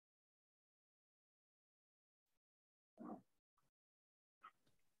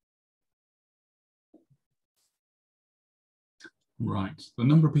Right, the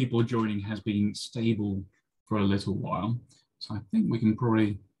number of people joining has been stable for a little while, so I think we can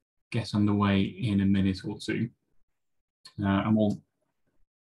probably get underway in a minute or two. And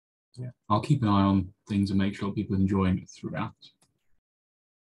I'll keep an eye on things and make sure people are enjoying it throughout.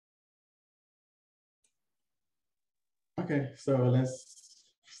 Okay, so let's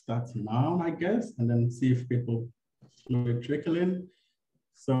start now, I guess, and then see if people slowly trickle in.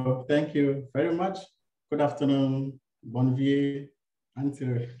 So thank you very much. Good afternoon, bon vie,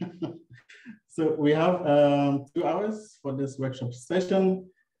 until. So we have 2 hours for this workshop session.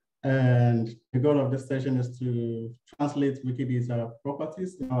 And the goal of this session is to translate Wikidata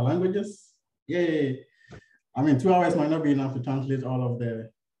properties in our languages. Yay! I mean, 2 hours might not be enough to translate all of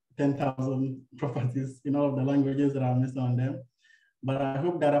the 10,000 properties in all of the languages that are listed on them. But I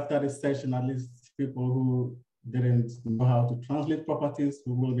hope that after this session, at least people who didn't know how to translate properties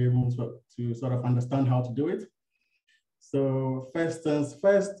will be able to sort of understand how to do it. So first things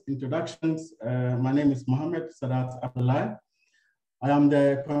first, introductions. My name is Mohammed Sadat. I am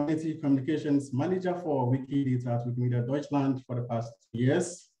the Community Communications Manager for Wikidata at Wikimedia Deutschland for the past 2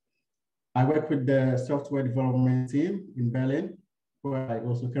 years. I work with the software development team in Berlin, where I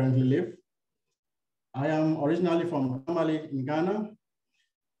also currently live. I am originally from Tamale in Ghana.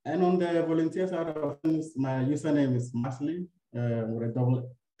 And on the volunteer side of things, my username is Masli with a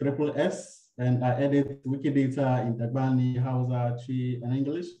triple S, and I edit Wikidata in Dagbani, Hausa, Twi, and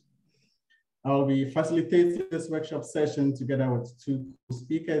English. I'll be facilitating this workshop session together with 2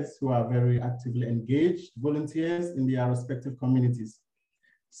 speakers who are very actively engaged volunteers in their respective communities.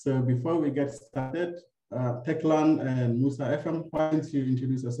 So before we get started, Teklan and Musah FM, why don't you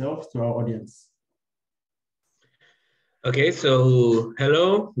introduce yourselves to our audience? Okay, so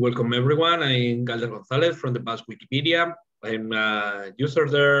hello, welcome everyone. I'm Galder Gonzalez from the Basque Wikipedia. I'm a user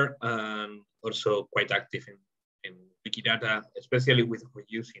there and also quite active in Wikidata, especially with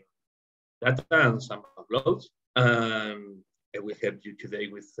reusing data and some uploads. I will help you today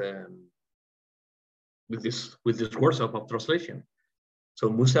with this workshop of translation. So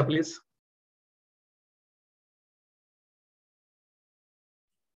Musah, please.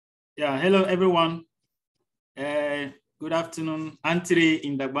 Yeah, hello everyone. Good afternoon, Antri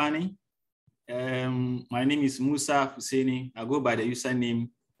in Dagbani. My name is Musah Fuseini. I go by the username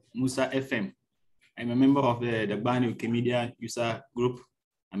Musah FM. I'm a member of the Dagbani Wikimedia user group.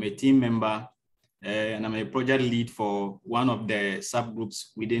 I'm a team member and I'm a project lead for one of the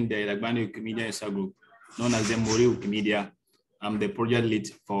subgroups within the Dagbani Wikimedia user group, known as the Mori Wikimedia. I'm the project lead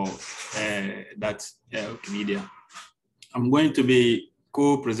for that Wikimedia. I'm going to be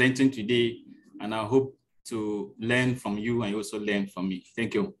co-presenting today, and I hope to learn from you and also learn from me.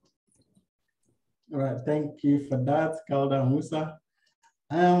 Thank you. All right, thank you for that, Galder and Musah.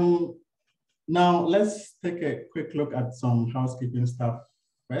 Now let's take a quick look at some housekeeping stuff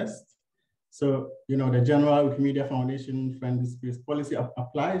first. So, you know, the general Wikimedia Foundation Friendly Space policy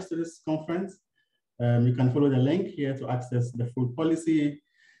applies to this conference. You can follow the link here to access the full policy.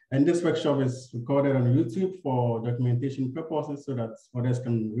 And this workshop is recorded on YouTube for documentation purposes so that others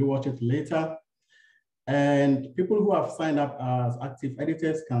can rewatch it later. And people who have signed up as active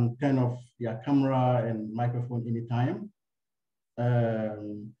editors can turn off their camera and microphone anytime.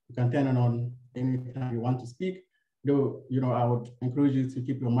 You can turn it on anytime you want to speak. Though, you know, I would encourage you to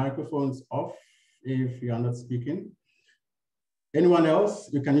keep your microphones off if you are not speaking. Anyone else,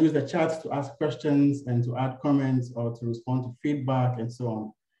 you can use the chat to ask questions and to add comments or to respond to feedback and so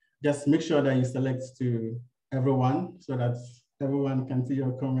on. Just make sure that you select to everyone so that everyone can see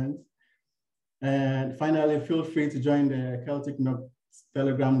your comments. And finally, feel free to join the Celtic Notes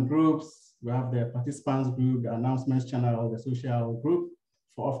Telegram groups. We have the participants group, the announcements channel, the social group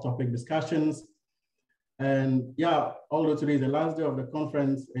for off-topic discussions. And yeah, although today is the last day of the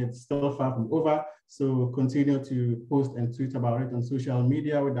conference, it's still far from over. So continue to post and tweet about it on social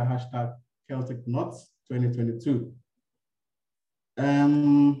media with the hashtag Celtic Notes 2022.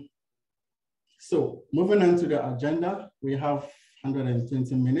 So moving on to the agenda, we have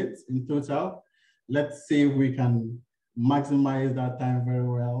 120 minutes in total. Let's see if we can maximize that time very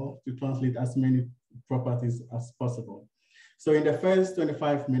well to translate as many properties as possible. So in the first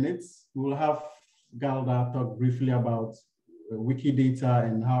 25 minutes, we'll have Galder talk briefly about Wikidata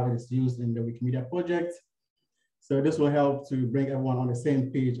and how it is used in the Wikimedia project. So this will help to bring everyone on the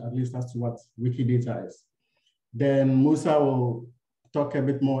same page, at least as to what Wikidata is. Then Musah will talk a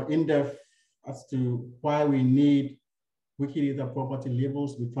bit more in depth as to why we need Wikidata property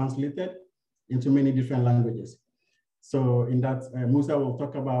labels to be translated into many different languages. So in that, Musah will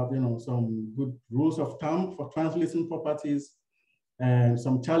talk about, you know, some good rules of thumb for translating properties and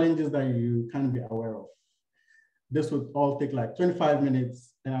some challenges that you can be aware of. this would all take like 25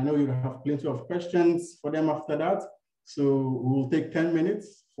 minutes. And I know you have plenty of questions for them after that. So we'll take 10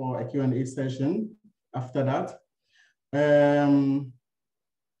 minutes for a Q&A session after that.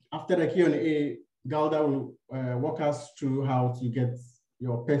 After the Q&A, Galder will walk us through how to get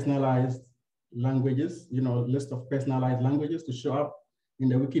your personalized languages, list of personalized languages to show up in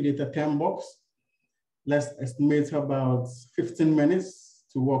the Wikidata term box. Let's estimate about 15 minutes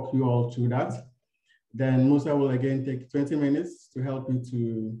to walk you all through that. Then Musah will again take 20 minutes to help you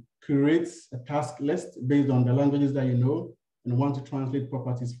to create a task list based on the languages that you know and want to translate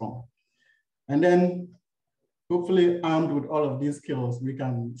properties from. And then hopefully armed with all of these skills, we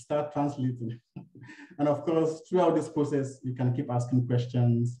can start translating. And of course, throughout this process, you can keep asking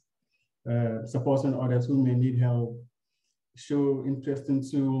questions, supporting others who may need help, show interesting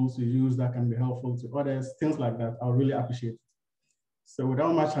tools you use that can be helpful to others, things like that. I'll really appreciate it. So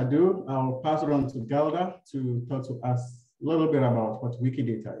without much ado, I'll pass it on to Galder to talk to us a little bit about what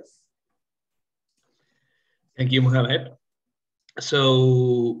Wikidata is. Thank you, Mohammed.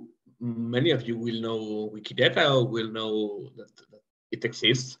 So many of you will know Wikidata or will know that it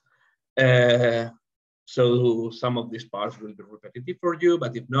exists. So some of these parts will be repetitive for you,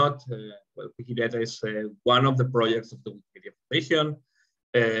 but if not, well, Wikidata is one of the projects of the Wikimedia Foundation.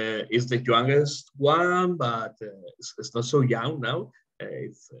 It's the youngest one, but it's not so young now.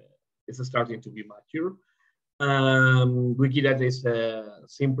 It's starting to be mature. Wikidata is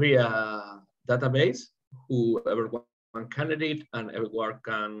simply a database who everyone can edit and everyone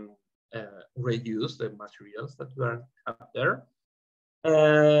can reuse the materials that you have there.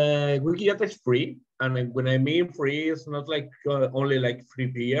 Wikidata is free, and when I mean free, it's not like only like free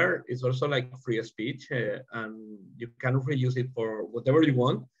beer. It's also like free speech, and you can reuse it for whatever you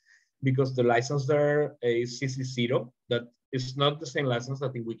want, because the license there is CC0. That is not the same license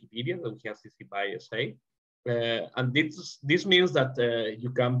that in Wikipedia that we have CC by SA, and this means that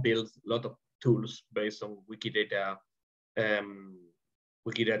you can build a lot of tools based on Wikidata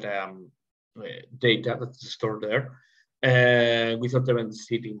data that's stored there. Without even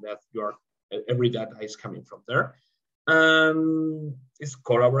sitting that every data is coming from there. It's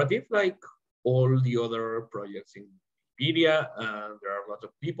collaborative like all the other projects in Wikipedia, and there are a lot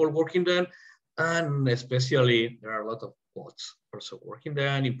of people working there, and especially there are a lot of bots also working there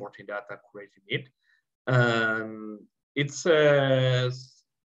and importing data, creating it.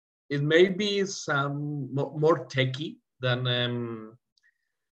 It may be some more techy than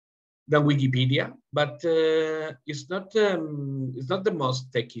Wikipedia, but it's not the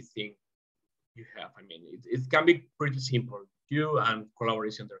most techy thing you have. I mean, it can be pretty simple. You and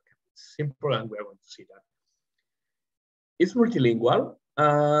collaboration there can be simple, and we're going to see that. It's multilingual.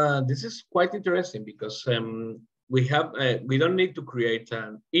 This is quite interesting because we don't need to create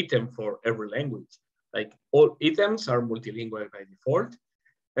an item for every language. Like all items are multilingual by default.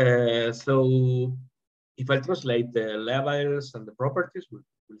 So if I translate the labels and the properties, we'll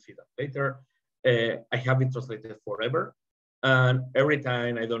see that later. I have it translated forever. And every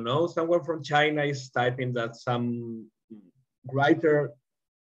time, I don't know, someone from China is typing that some writer,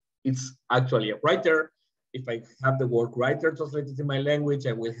 it's actually a writer. If I have the word writer translated in my language,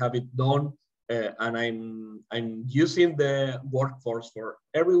 I will have it done. And I'm using the workforce for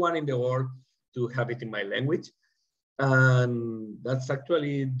everyone in the world to have it in my language. And that's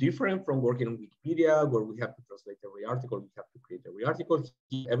actually different from working on Wikipedia, where we have to translate every article, we have to create every article.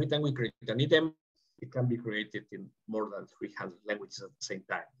 Every time we create an item, it can be created in more than 300 languages at the same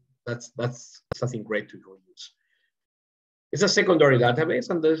time. That's something great to use. It's a secondary database,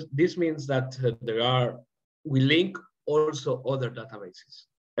 and this means that we link also other databases.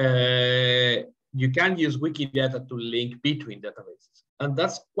 You can use Wikidata to link between databases, and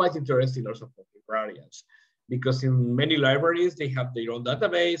that's quite interesting also for librarians, because in many libraries, they have their own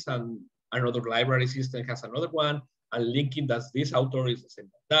database and another library system has another one, and linking that this author is the same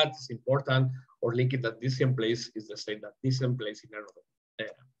that is important, or linking that this same place is the same that this same place in another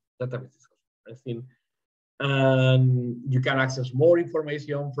database. I think you can access more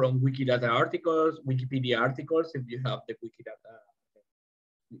information from Wikidata articles, Wikipedia articles, if you have the Wikidata,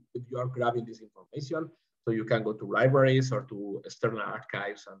 if you are grabbing this information. So you can go to libraries or to external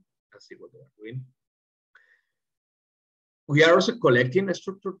archives and see what they are doing. We are also collecting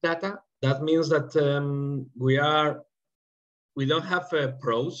structured data. That means that we don't have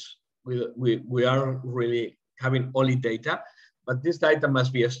prose. We are really having only data, but this data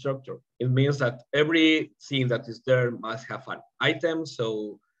must be a structure. It means that everything that is there must have an item.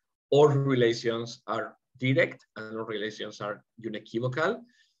 So all relations are direct and all relations are unequivocal.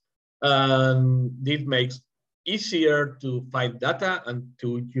 This makes easier to find data and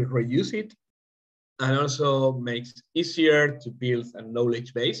to reuse it. and also makes easier to build a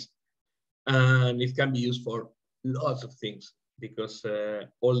knowledge base. And it can be used for lots of things because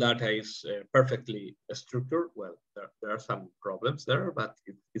all data is perfectly structured. Well, there are some problems there, but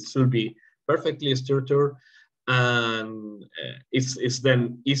it should be perfectly structured, and it's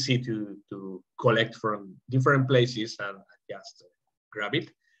then easy to collect from different places and just grab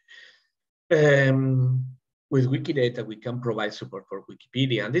it. With Wikidata, we can provide support for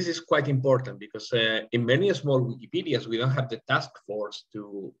Wikipedia. And this is quite important because in many small Wikipedias, we don't have the task force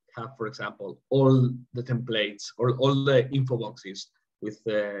to have, for example, all the templates or all the info boxes with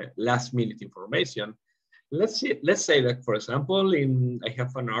last minute information. Let's say that, for example, I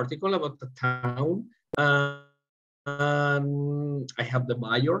have an article about the town, and I have the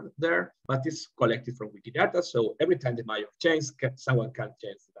mayor there, but it's collected from Wikidata. So every time the mayor changes, someone can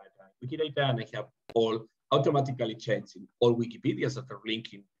change the data in Wikidata, and I have all automatically changed in all Wikipedias that are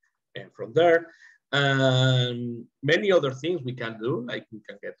linking from there. And many other things we can do, like we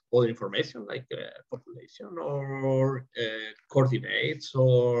can get all information like population or coordinates,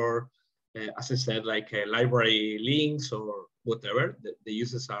 or as I said, like library links or whatever. The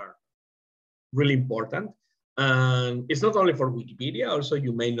uses are really important. And it's not only for Wikipedia, also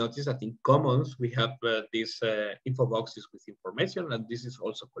you may notice that in Commons, we have these info boxes with information, and this is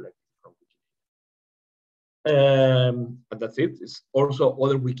also collected from Wikipedia. And that's it. It's also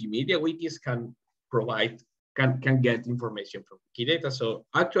other Wikimedia wikis can get information from Wikidata. So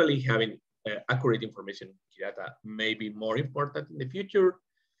actually having accurate information in Wikidata may be more important in the future.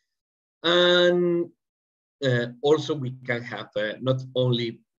 And also we can have not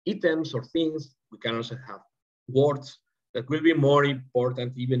only items or things, we can also have words that will be more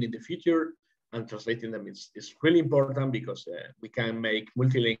important even in the future, and translating them is really important because we can make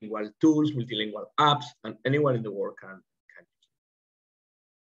multilingual tools, multilingual apps, and anyone in the world can use it.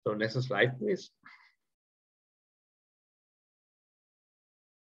 So next slide, please.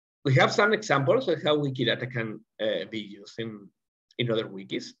 We have some examples of how Wikidata can be used in other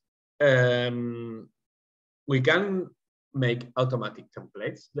wikis. We can make automatic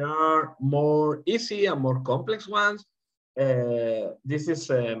templates. There are more easy and more complex ones. This is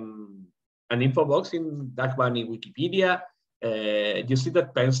an info box in that one in Wikipedia. You see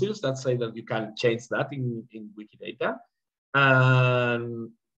that pencils that say that you can change that in Wikidata. And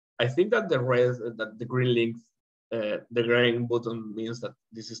I think that the green link, the green button means that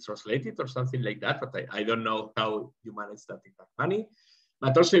this is translated or something like that, but I don't know how you manage that in that money.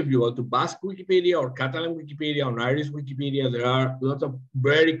 But also if you go to Basque Wikipedia or Catalan Wikipedia or Irish Wikipedia, there are a lot of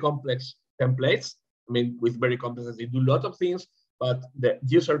very complex templates. I mean, with very complex, they do a lot of things, but the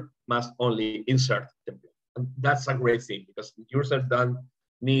user must only insert template. And that's a great thing because the user don't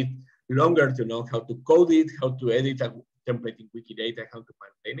need longer to know how to code it, how to edit a template in Wikidata, how to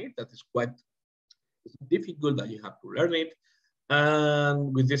maintain it. That is quite difficult, but you have to learn it.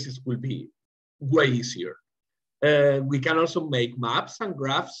 And with this, it will be way easier. We can also make maps and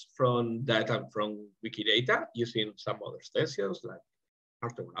graphs from data from Wikidata using some other extensions like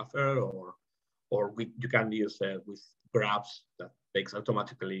Cartographer, or you can use with graphs that takes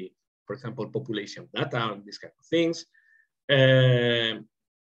automatically, for example, population data and these kind of things.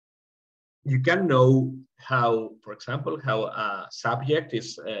 You can know how, for example, how a subject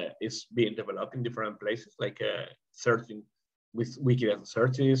is being developed in different places, like searching with Wikidata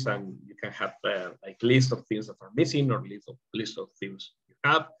searches, and you can have like list of things that are missing or list of things you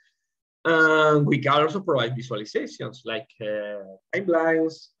have. And we can also provide visualizations like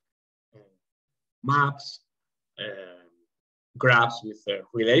timelines, maps, graphs with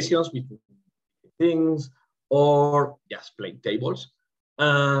relations between things, or just plain tables.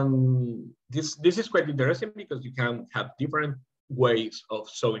 This is quite interesting because you can have different ways of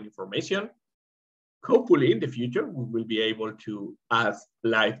showing information. Hopefully in the future, we will be able to add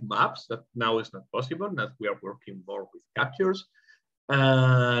live maps that now is not possible, that we are working more with captures.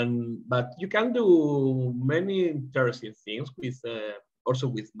 But you can do many interesting things with also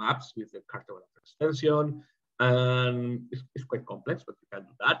with maps, with the Cartographer extension. And it's quite complex, but you can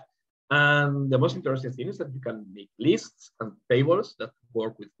do that. And the most interesting thing is that you can make lists and tables that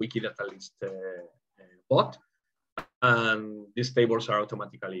work with Wikidata list bot. And these tables are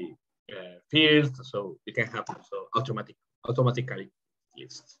automatically filled, so you can have also automatically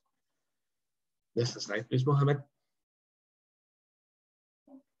lists. Next slide, please, Mohammed.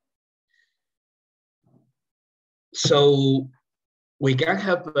 So we can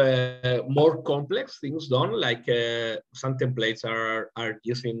have more complex things done, like some templates are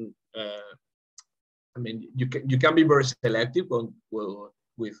using. I mean, you can be very selective on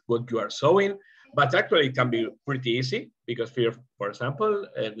with what you are showing, but actually it can be pretty easy because, for example,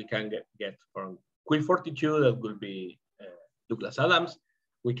 we can get from Quill 42, that will be Douglas Adams.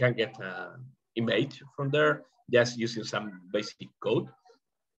 We can get an image from there just using some basic code.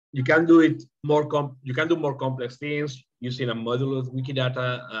 You can do it more. You can do more complex things using a module of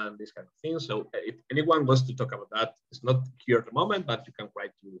Wikidata and this kind of things. So if anyone wants to talk about that, it's not here at the moment, but you can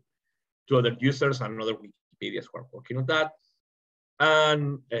write to other users and other Wikipedias who are working on that.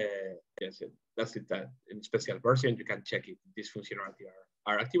 And yes, that's it. In special version, you can check if this functionality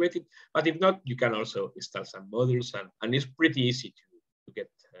are activated. But if not, you can also install some modules, and it's pretty easy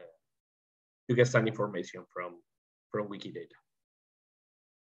to get some information from Wikidata.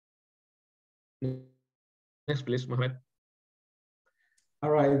 Next, please, Mohammed.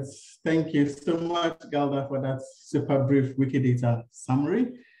 All right, thank you so much, Galder, for that super brief Wikidata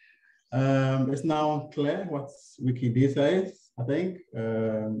summary. It's now clear what Wikidata is, I think,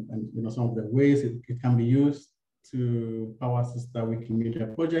 and some of the ways it can be used to power sister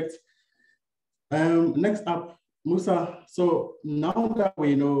Wikimedia projects. Next up, Musah. So now that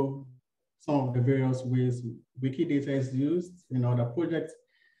we know some of the various ways Wikidata is used in other projects,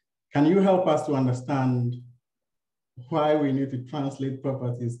 can you help us to understand why we need to translate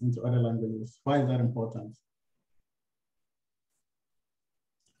properties into other languages? Why is that important?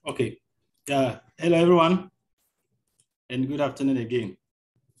 Okay. Hello, everyone, and good afternoon again.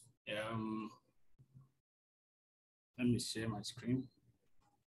 Let me share my screen.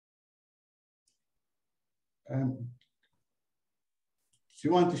 Do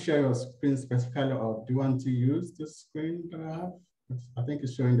you want to share your screen specifically, or do you want to use the screen that I have? I think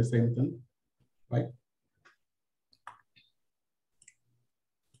it's showing the same thing, right?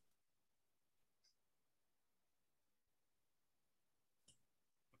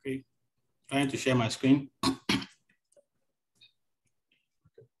 Okay, trying to share my screen.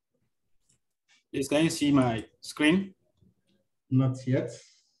 Please, can you see my screen? Not yet.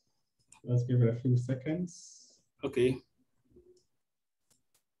 Let's give it a few seconds. Okay.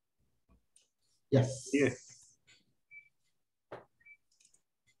 Yes. Yeah.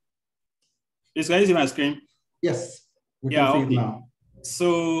 Please, can you see my screen? Yes, we can see it now.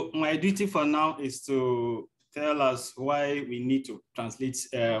 So my duty for now is to tell us why we need to translate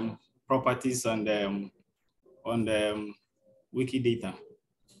properties on the Wikidata.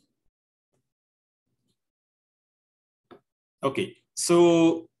 Okay,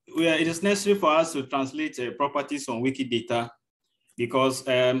 so it is necessary for us to translate properties on Wikidata because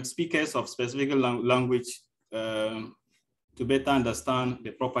speakers of specific language to better understand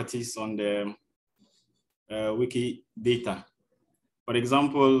the properties on the Wikidata. For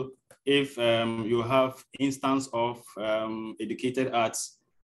example, if you have instance of educated arts,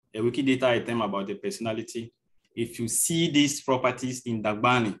 a Wikidata item about the personality, if you see these properties in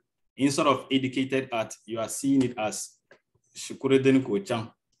Dagbani, instead of educated art, you are seeing it as Shukureden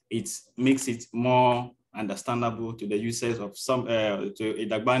Kochang. It makes it more understandable to the users of some to a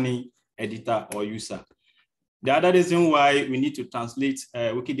Dagbani editor or user. The other reason why we need to translate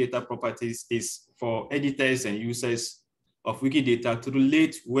Wikidata properties is for editors and users of Wikidata to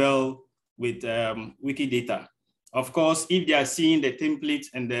relate well with Wikidata. Of course, if they are seeing the template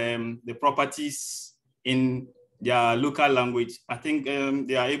and the properties in their local language, I think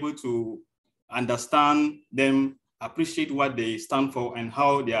they are able to understand them, appreciate what they stand for and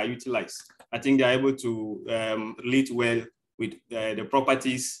how they are utilized. I think they are able to relate well with the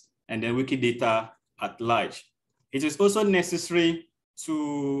properties and the Wikidata at large. It is also necessary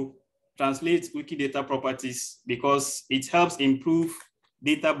to translate Wikidata properties because it helps improve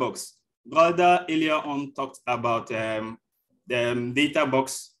data box. Galder earlier on talked about the data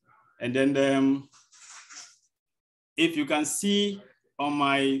box, and then if you can see on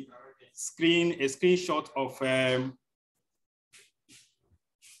my screen a screenshot of a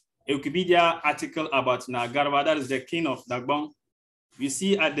Wikipedia article about Nagarwa, that is the king of Dagbon. You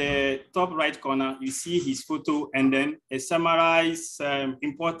see at the top right corner, you see his photo and then a summarized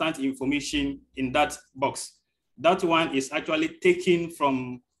important information in that box. That one is actually taken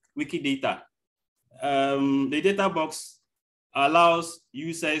from Wikidata. The data box allows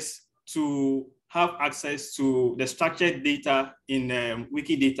users to have access to the structured data in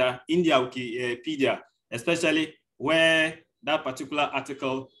Wikidata in their Wikipedia, especially where that particular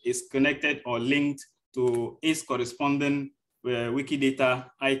article is connected or linked to its corresponding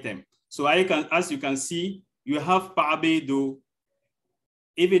Wikidata item. So as you can see, you have Paabedo.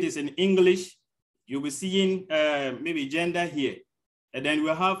 If it is in English, you'll be seeing maybe gender here. And then we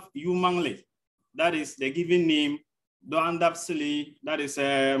have Yumangle, that is the given name, Doandapsili, that is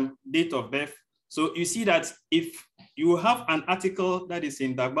date of birth. So you see that if you have an article that is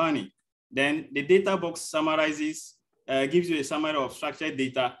in Dagbani, then the data box summarizes, gives you a summary of structured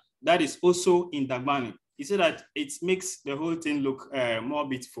data. that is also in Dagbani. He said that it makes the whole thing look more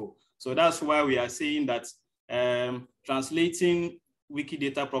beautiful. So that's why we are saying that translating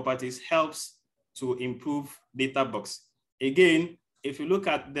Wikidata properties helps to improve data box. Again, if you look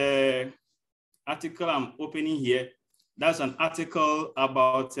at the article I'm opening here, that's an article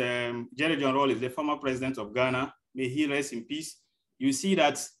about Jerry John Rawlings, the former president of Ghana. May he rest in peace. You see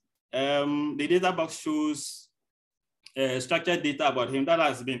that the data box shows structured data about him that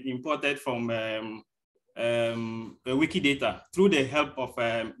has been imported from Wikidata through the help of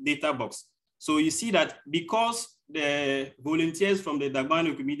data box. So you see that because the volunteers from the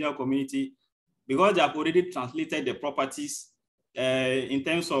Dagbani Wikimedia community, because they have already translated the properties in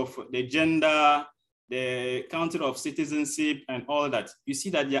terms of the gender, the country of citizenship and all that, you see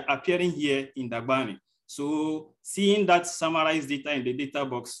that they are appearing here in Dagbani. So seeing that summarized data in the data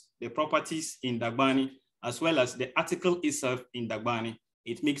box, the properties in Dagbani, as well as the article itself in Dagbani,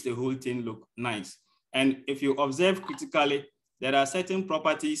 it makes the whole thing look nice. And if you observe critically, there are certain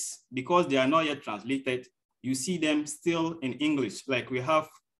properties, because they are not yet translated, you see them still in English, like we have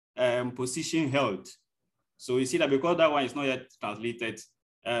position held. So you see that because that one is not yet translated,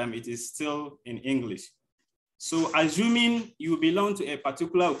 it is still in English. So assuming you belong to a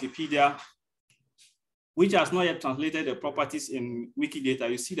particular Wikipedia, which has not yet translated the properties in Wikidata,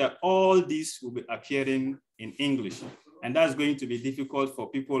 you see that all these will be appearing in English. And that's going to be difficult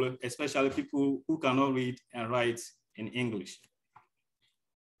for people, especially people who cannot read and write in English.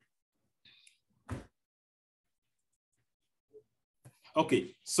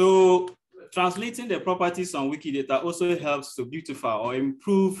 Okay, so translating the properties on Wikidata also helps to beautify or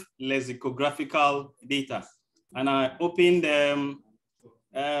improve lexicographical data. And I opened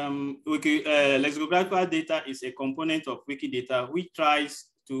lexicographical data is a component of Wikidata which tries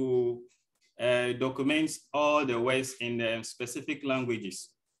to document all the words in specific languages,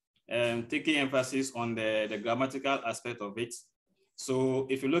 taking emphasis on the grammatical aspect of it. So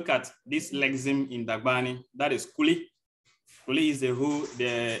if you look at this lexeme in Dagbani, that is Kuli. Kuli is the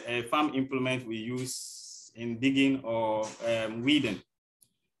farm implement we use in digging or weeding.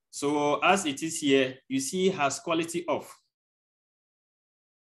 So as it is here, you see it has quality off.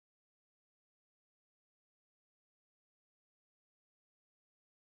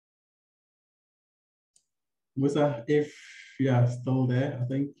 Musah, if you are still there, I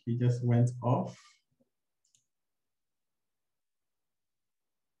think he just went off.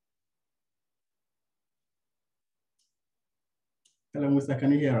 Hello, Musah,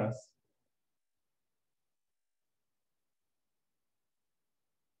 can you hear us?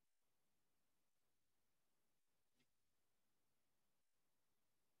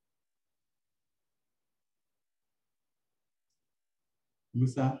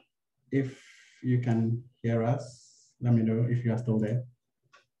 Musah, if you can hear us, let me know if you are still there.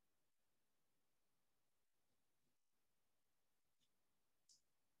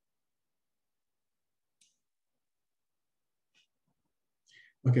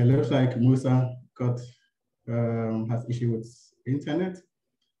 Okay, looks like Musah has issue with internet.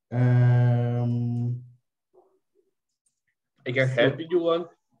 I can help if you want.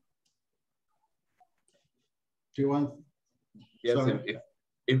 Do you want? Yes,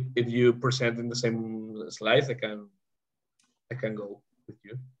 if you present in the same slides, I can go with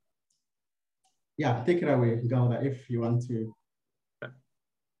you. Yeah, take it away, Galder, if you want to.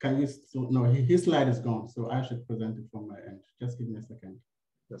 Can you still, no, his slide is gone, so I should present it from my end. Just give me a second.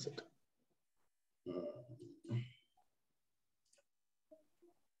 That's it.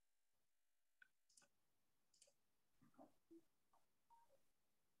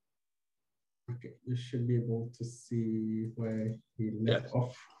 Okay, you should be able to see where he left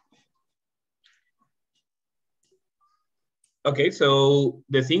off. Okay, so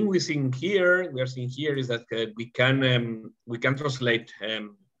the thing we are seeing here is that we can translate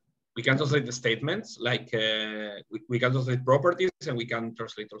the statements, like we can translate properties, and we can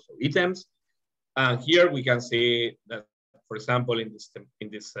translate also items. And here we can see that, for example, in this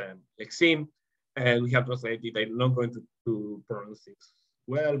lexeme, we have translated. I'm not going to pronounce it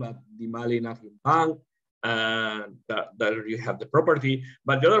well, but the Mali Nafium Bang, that you have the property.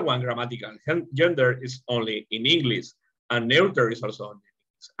 But the other one, grammatical gender, is only in English, and neuter is also in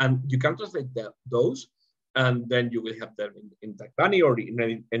English. And you can translate those, and then you will have them in Dagbani or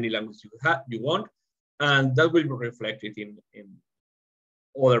in any language you want, and that will be reflected in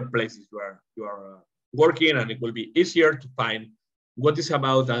other places where you are working, and it will be easier to find what it's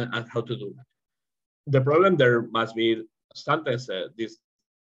about and how to do that. The problem there must be sometimes these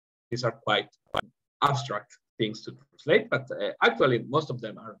are quite abstract things to translate, but actually most of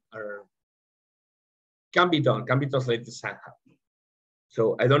them can be translated somehow.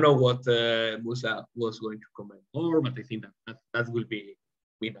 So I don't know what Musah was going to comment more, but I think that will be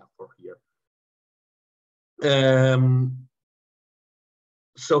enough for here.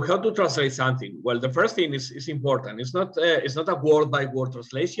 So how to translate something? Well, the first thing is important. It's not a word by word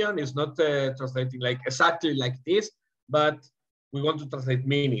translation. It's not translating like exactly like this, but we want to translate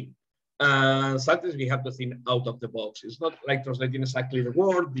meaning. Sometimes we have to think out of the box. It's not like translating exactly the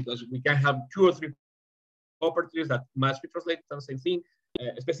word, because we can have 2 or 3 properties that must be translated on the same thing.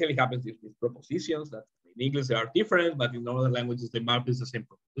 Especially happens with propositions that in English they are different, but in other languages they must be the same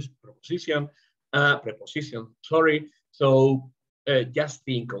preposition. Sorry. So just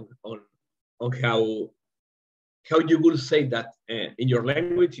think on how you will say that in your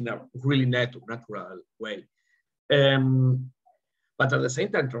language in a really natural way. But at the same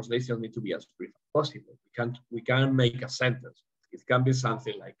time, translation needs to be as brief as possible. We can make a sentence. It can be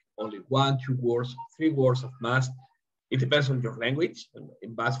something like only 1, 2 words, 3 words of must. It depends on your language.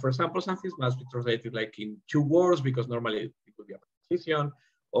 In Basque, for example, something must be translated like in 2 words, because normally it could be a preposition.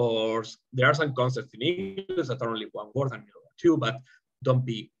 Or there are some concepts in English that are only 1 word and 2, but don't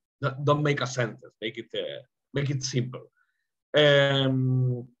make a sentence. Make it simple.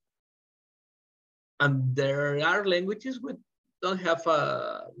 And there are languages which don't have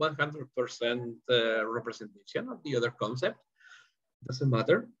a 100% representation of the other concept. Doesn't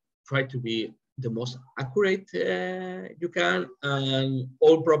matter. Try to be the most accurate you can, and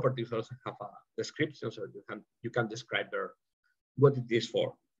all properties also have a description, so you can describe what it is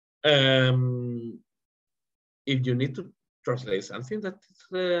for. If you need to translate something that is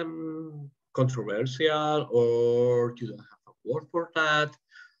controversial, or you don't have a word for that,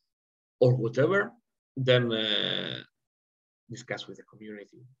 or whatever, then discuss with the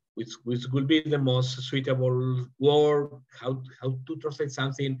community which will be the most suitable word, how to translate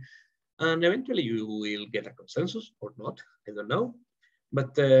something, and eventually you will get a consensus or not. I don't know,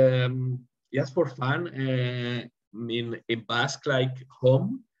 but just for fun, in Basque, like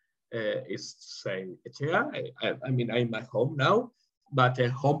home is saying etxea. I'm at home now, but a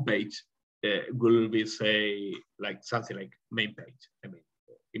homepage will be say like something like main page.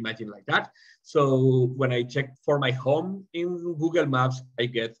 Imagine like that. So when I check for my home in Google Maps, I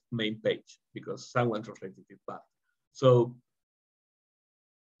get main page because someone translated it back. So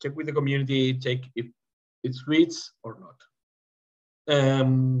check with the community, check if it fits or not.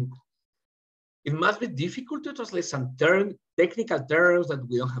 It must be difficult to translate some technical terms that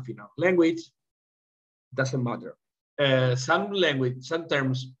we don't have in our language. Doesn't matter. Some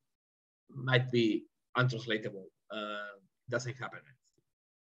terms might be untranslatable. Doesn't happen.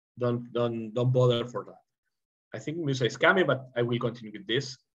 Don't bother for that. I think Musah is coming, but I will continue with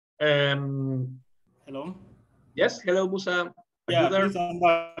this. Hello. Yes, hello, Musah. Yeah, please, I'm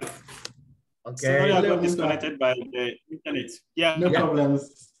back. Okay. Sorry, I got disconnected by the internet. Yeah. No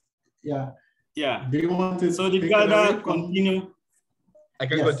problems. Yeah. Yeah. Do you want to? So did Galder continue? I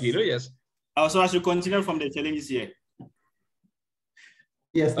can continue. Yes. Also, I should continue from the challenges here.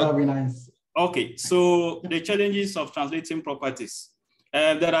 Yes, that would be nice. Okay. So the challenges of translating properties.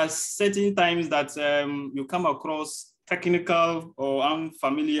 There are certain times that you come across technical or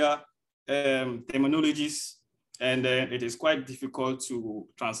unfamiliar terminologies, and it is quite difficult to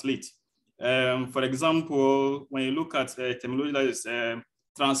translate. For example, when you look at terminology that is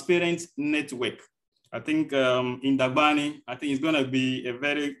transparent network, I think in Dagbani, I think it's going to be a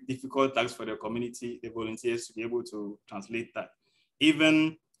very difficult task for the community, the volunteers, to be able to translate that.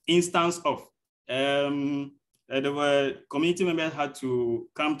 Even instance of, the community members had to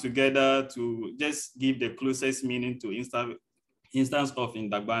come together to just give the closest meaning to instance of in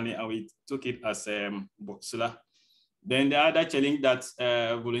Dagbani, and we took it as Botsula. Then the other challenge that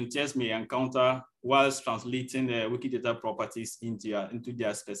volunteers may encounter whilst translating the Wikidata properties into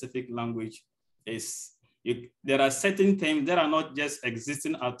their specific language is there are certain terms that are not just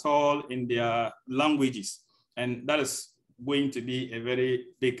existing at all in their languages. And that is going to be a very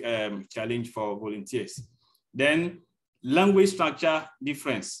big challenge for volunteers. Then language structure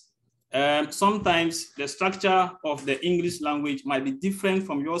difference. Sometimes the structure of the English language might be different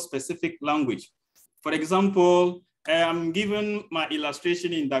from your specific language. For example, I'm giving my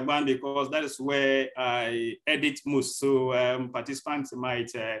illustration in Dagbani because that is where I edit most. So participants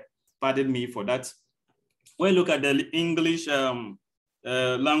might pardon me for that. When you look at the English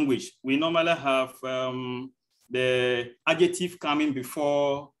language, we normally have the adjective coming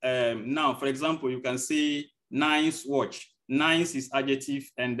before noun. For example, you can say nice watch. Nice is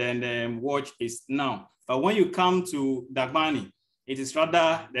adjective, and then watch is noun. But when you come to Dagbani, it is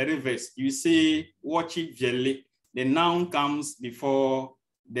rather the reverse. You say watchy jelly. The noun comes before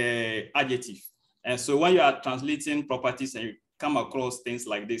the adjective. And so when you are translating properties and you come across things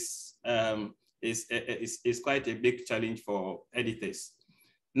like this is quite a big challenge for editors.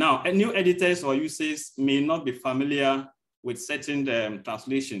 Now, new editors or users may not be familiar with certain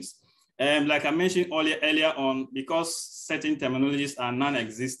translations. Like I mentioned earlier on, because certain terminologies are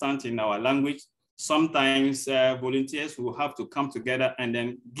non-existent in our language, sometimes volunteers will have to come together and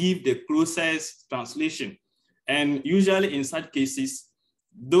then give the closest translation. And usually in such cases,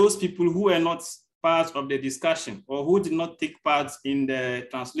 those people who are not part of the discussion or who did not take part in the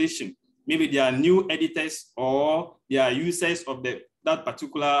translation, maybe they are new editors or they are users of that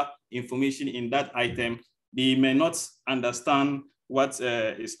particular information in that item, they may not understand what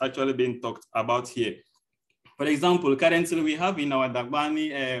is actually being talked about here. For example, currently we have in our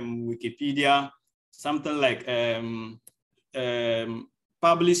Dagbani Wikipedia something like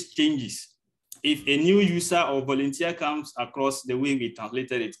published changes. If a new user or volunteer comes across the way we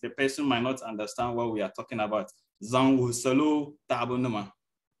translated it, the person might not understand what we are talking about.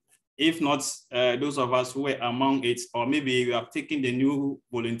 If not, those of us who were among it, or maybe we have taken the new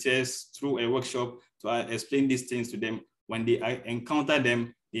volunteers through a workshop to explain these things to them, when they encounter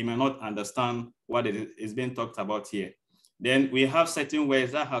them, they may not understand what is being talked about here. Then we have certain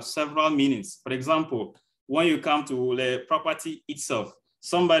words that have several meanings. For example, when you come to the property itself,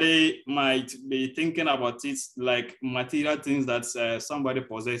 somebody might be thinking about it like material things that somebody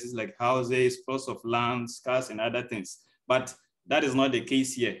possesses, like houses, plots of land, cars, and other things. But that is not the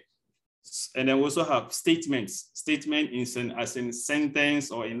case here. And then we also have statements. Statement as in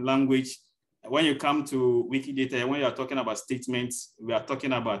sentence or in language. When you come to Wikidata, when you are talking about statements, we are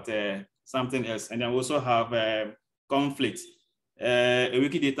talking about something else. And then we also have conflict. A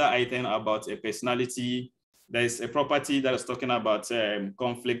Wikidata item about a personality. There's a property that is talking about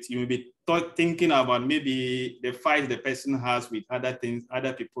conflict. You will be thinking about maybe the fight the person has with other things,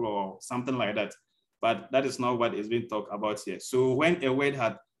 other people or something like that. But that is not what is being talked about here. So when a word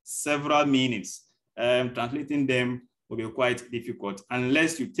had several meanings, translating them will be quite difficult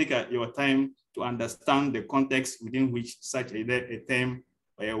unless you take your time to understand the context within which such a term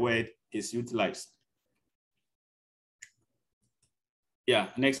or a word is utilized. Yeah,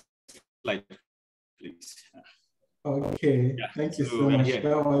 next slide, please. Okay, yeah. Thank you so much.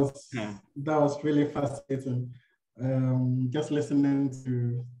 Yeah. That was really fascinating. Just listening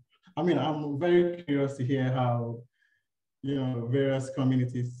to, I mean, I'm very curious to hear how, various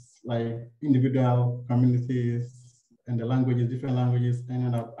communities, like individual communities and the languages, different languages,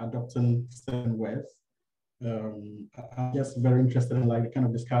 ended up adopting certain words. I'm just very interested in like the kind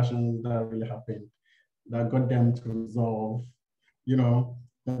of discussions that really happened that got them to resolve, the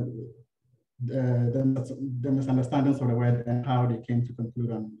misunderstandings of the word and how they came to conclude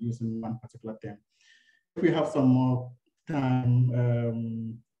on using one particular term. If we have some more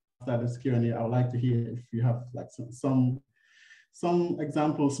time after this Q&A, I would like to hear if you have like some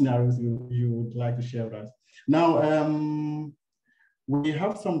example scenarios you would like to share with us. Now, we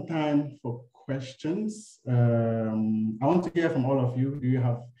have some time for questions. I want to hear from all of you. Do you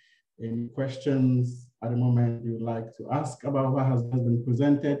have any questions at the moment you would like to ask about what has been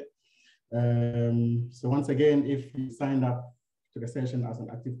presented? So once again, if you signed up to the session as an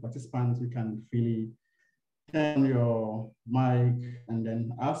active participant, you can freely turn your mic and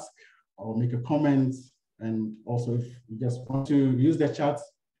then ask or make a comment. And also if you just want to use the chat,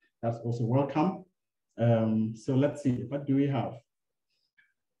 that's also welcome. So let's see, what do we have?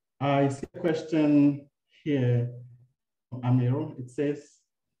 I see a question here from Amir. It says,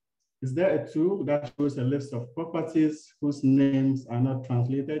 is there a tool that shows a list of properties whose names are not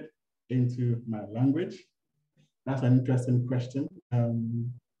translated into my language? That's an interesting question.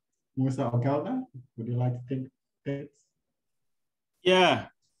 Musah or Galder, would you like to take it? Yeah.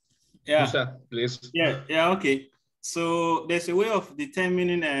 Musah, please. Yeah, okay. So there's a way of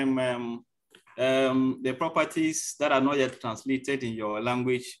determining the properties that are not yet translated in your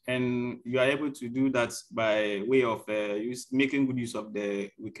language, and you are able to do that by way of making good use of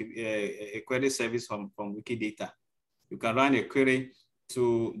the a query service from Wikidata. You can run a query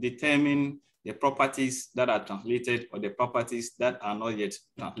to determine the properties that are translated or the properties that are not yet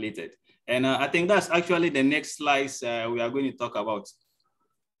translated. And I think that's actually the next slides we are going to talk about.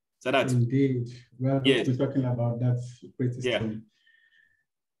 Sadat. Indeed, we're going to be talking about that pretty soon.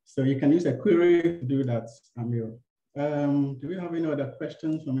 So you can use a query to do that, Amir. Do we have any other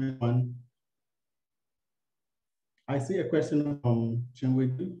questions from anyone? I see a question from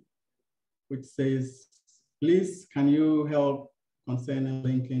Chinwedu, which says, please, can you help concerning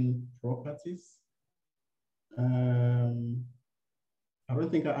linking properties? I don't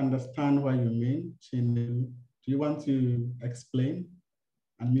think I understand what you mean, Chinwedu. Do you want to explain?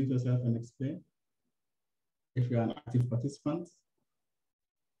 Unmute yourself and explain. if you're an active participant.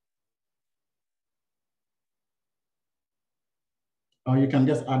 Or you can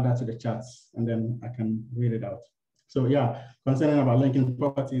just add that to the chats and then I can read it out. So yeah, concerning about linking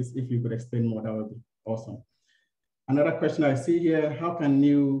properties, if you could explain more, that would be awesome. Another question I see here, how can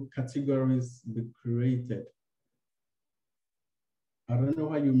new categories be created? I don't know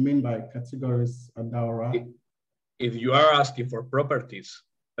what you mean by categories, Adaura. If you are asking for properties,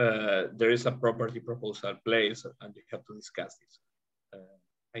 there is a property proposal place and you have to discuss this.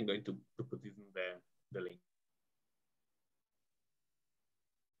 I'm going to put it in the link.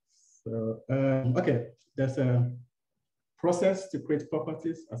 So, okay, there's a process to create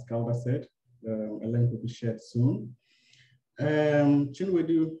properties, as Galder said. A link will be shared soon.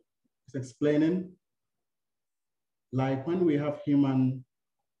 Chinwedu is explaining, like when we have human,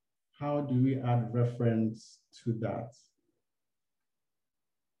 how do we add reference to that?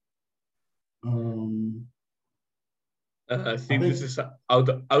 I think this is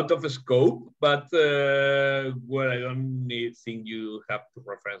out of scope, but well, I don't think you have to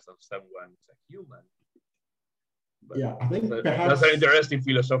reference on someone as a human. But yeah, I think perhaps that's an interesting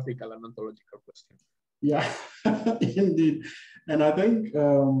philosophical and ontological question. Yeah, indeed. And I think,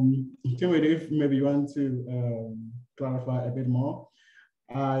 if maybe you want to clarify a bit more,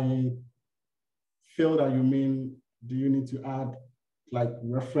 I feel that you mean, do you need to add like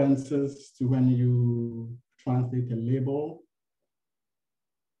references to when you translate a label?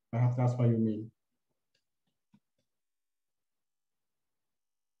 Perhaps that's what you mean.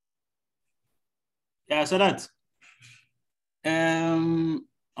 Yeah, so that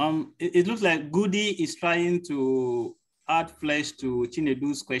it looks like Goody is trying to add flesh to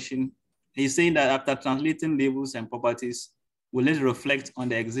Chinedu's question. He's saying that after translating labels and properties, will it reflect on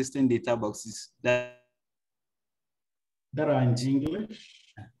the existing data boxes that are in English,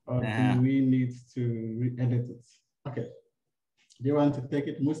 or do we need to re-edit it? Okay. Do you want to take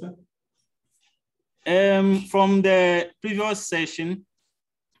it, Musah? From the previous session,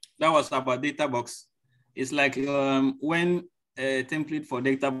 that was about data box. It's like when a template for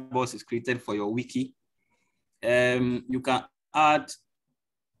data box is created for your wiki, you can add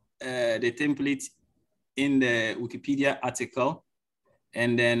the template in the Wikipedia article.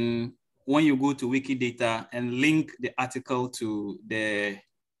 And then when you go to Wikidata and link the article to the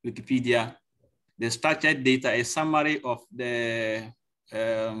Wikipedia, the structured data, a summary of the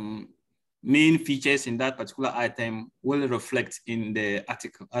main features in that particular item will reflect in the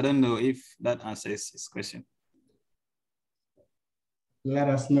article. I don't know if that answers his question. Let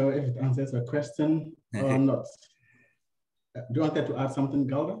us know if it answers your question or not. Do you want to add something,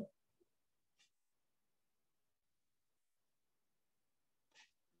 Galder?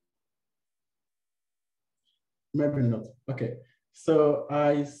 Maybe not. Okay. So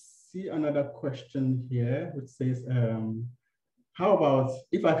I see another question here, which says, how about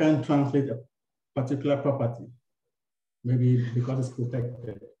if I can translate a particular property, maybe because it's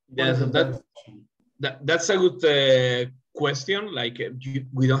protected? Yeah, so that's a good question. Like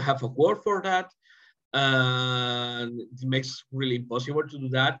we don't have a word for that. It makes really impossible to do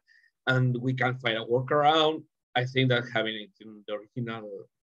that. And we can find a workaround. I think that having it in the original,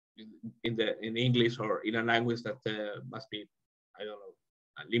 in English or in a language that must be, I don't know,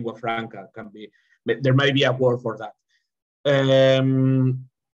 a lingua franca can be, there might be a word for that.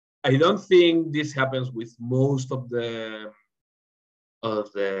 I don't think this happens with most of the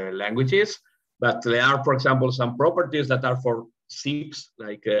languages, but there are, for example, some properties that are for ships,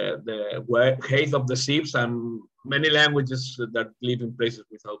 like the height of the ships, and many languages that live in places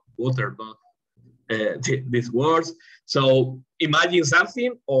without water don't these words. So imagine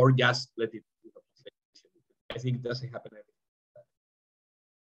something or just let it. I think it doesn't happen.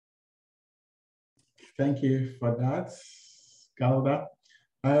 Thank you for that, Galder.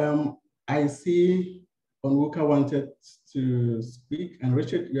 I see Onwuka wanted to speak, and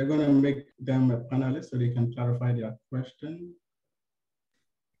Richard, you're going to make them a panelist so they can clarify their question.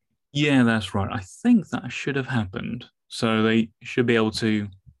 Yeah, that's right. I think that should have happened. So they should be able to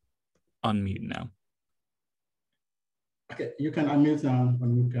unmute now. Okay, you can unmute now,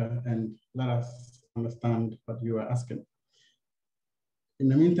 Onwuka, and let us understand what you are asking. In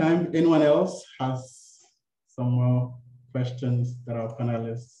the meantime, anyone else has some more questions that our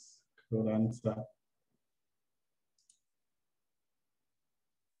panelists could answer?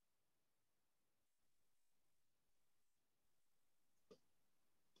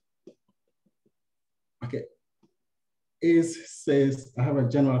 Okay. Says, I have a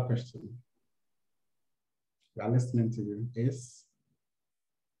general question. We are listening to you.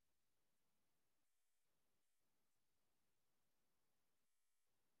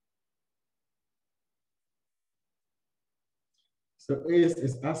 So Ace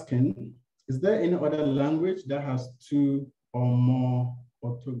is asking, is there any other language that has 2 or more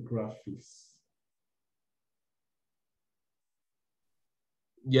orthographies?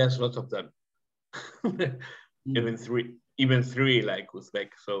 Yes, lots of them. Even three like Uzbek,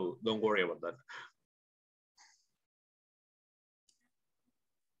 so don't worry about that.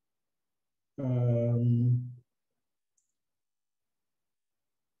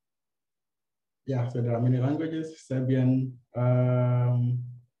 Yeah, so there are many languages. Serbian,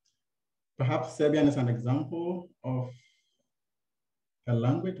 perhaps Serbian is an example of a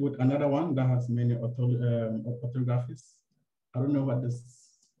language with another one that has many orthographies. I don't know what this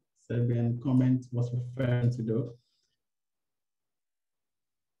Serbian comment was referring to though.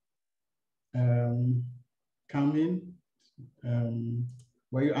 Carmen,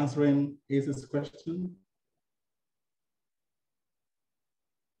 were you answering Ace's question?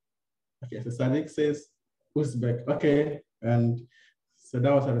 Okay, so Sadik says Uzbek. Okay, and so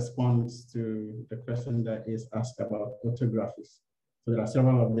that was a response to the question that is asked about orthographies. So there are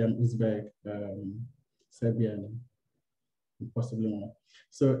several of them: Uzbek, Serbian, and possibly more.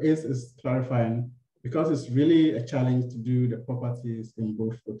 So Ace is clarifying because it's really a challenge to do the properties in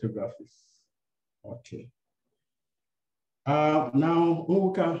both orthographies. Okay. Now,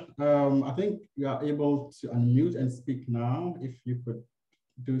 Uka, I think you are able to unmute and speak now. If you could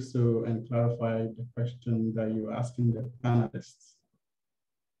do so and clarify the question that you're asking the panelists.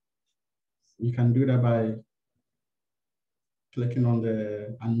 You can do that by clicking on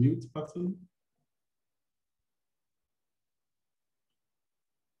the unmute button.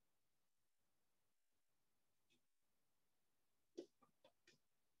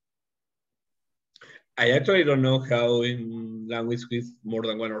 I actually don't know how in language with more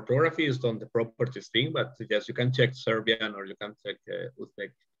than one orthography is done the properties thing, but yes, you can check Serbian or you can check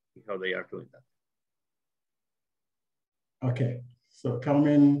Uzbek, how they are doing that. Okay, so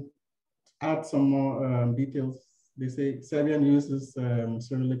Carmen, add some more details. They say Serbian uses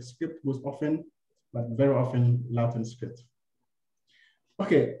Cyrillic script most often, but very often Latin script.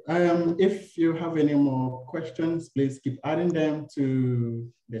 Okay, if you have any more questions, please keep adding them to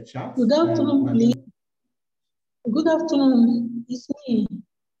the chat. Good afternoon, please. Good afternoon, it's me.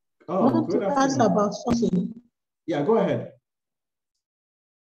 Oh, I want to ask about something. Yeah, go ahead.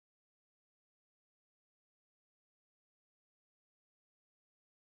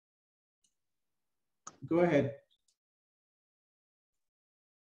 Go ahead.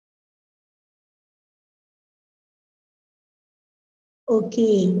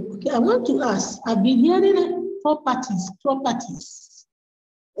 Okay, I want to ask, I've been hearing properties.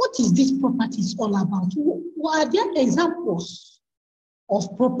 What is this properties all about? What are there examples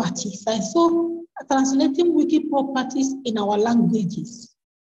of properties? I saw translating wiki properties in our languages.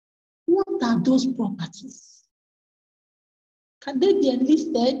 What are those properties? Can they be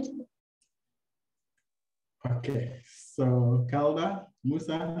enlisted? Okay, so Galder,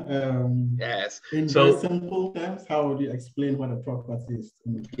 Musah, yes. In very simple terms, how would you explain what a property is?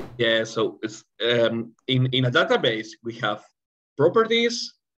 Yeah, so it's in a database, we have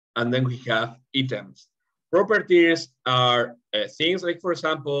properties and then we have items. Properties are things like, for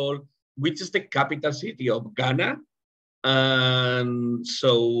example, which is the capital city of Ghana? And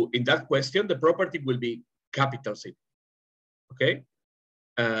so in that question, the property will be capital city, okay?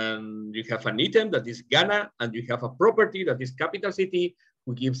 And you have an item that is Ghana, and you have a property that is capital city,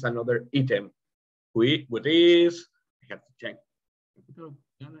 who gives another item, what is, I have to check. Capital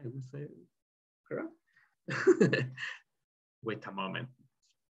Ghana, I would say, correct? Wait a moment.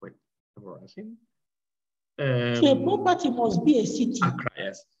 Wait, embarrassing. So a property must be a city. Accra,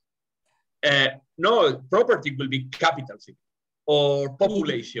 yes. No, property will be capital city, or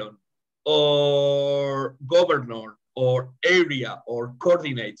population, or governor, or area, or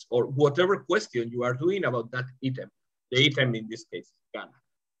coordinates, or whatever question you are doing about that item. The item in this case, Ghana.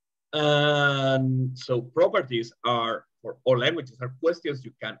 And so properties are, for all languages, are questions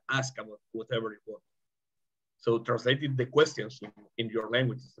you can ask about whatever you want. So translating the questions in your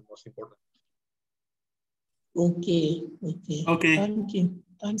language is the most important. Okay. Thank you.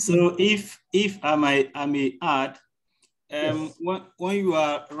 So if I may add, yes. when you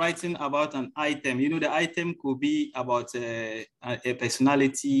are writing about an item, you know, the item could be about a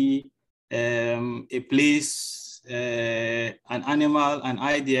personality, a place, an animal, an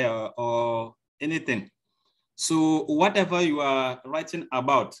idea, or anything. So whatever you are writing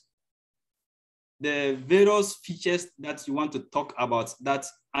about, the various features that you want to talk about that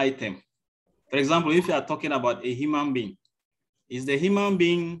item. For example, if you are talking about a human being, is the human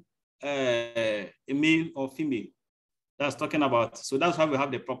being a male or female? That's talking about, so that's why we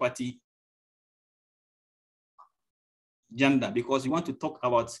have the property. gender, because you want to talk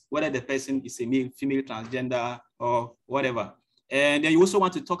about whether the person is a male, female, transgender, or whatever. And then you also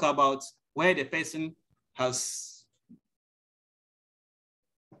want to talk about where the person has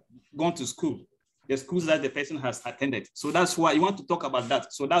gone to school, the schools that the person has attended. So that's why you want to talk about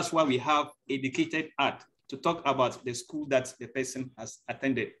that. So that's why we have educated at to talk about the school that the person has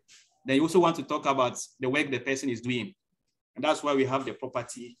attended. Then you also want to talk about the work the person is doing. And that's why we have the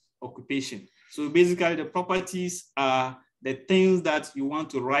property occupation. So basically the properties are the things that you want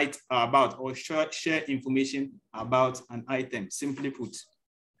to write about or share information about an item, simply put.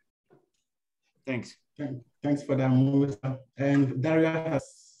 Thanks. Thanks for that, Musa. And Daria has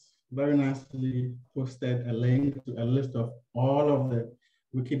very nicely posted a link to a list of all of the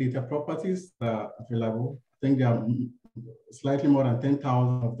Wikidata properties that are available. I think there are slightly more than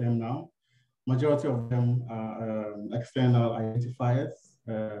 10,000 of them now. Majority of them are external identifiers,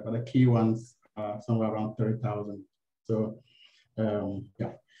 but the key ones are somewhere around 30,000. So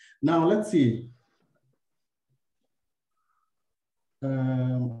yeah. Now let's see.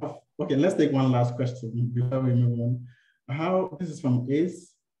 Okay, let's take one last question before we move on. This is from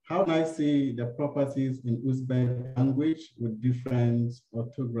Ace. How can I see the properties in Uzbek language with different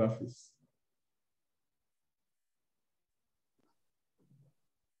orthographies?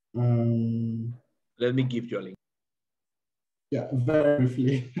 Let me give you a link. Yeah, very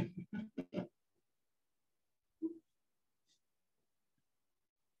briefly.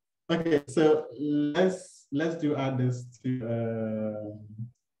 Okay, so let's do add this to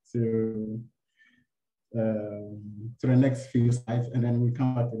the next few slides, and then we'll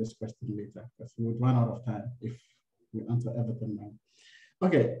come back to this question later because we would run out of time if we answer everything now.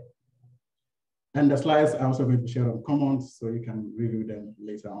 Okay, and the slides are also going to be shared on Commons, so you can review them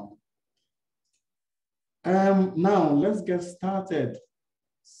later on. Now let's get started.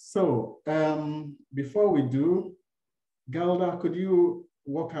 So before we do, Galder, could you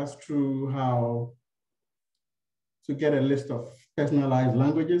walk us through how to get a list of personalized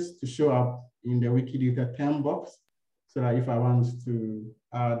languages to show up in the Wikidata term box, so that if I want to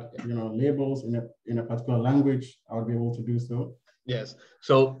add, labels in a particular language, I would be able to do so? Yes.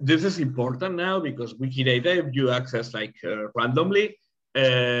 So this is important now because Wikidata, if you access randomly,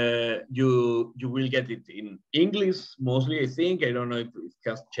 you will get it in English mostly. I think I don't know if it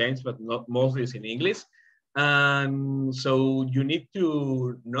has changed, but not mostly it's in English. And so you need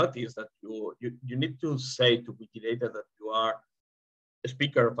to notice that you need to say to Wikidata that you are a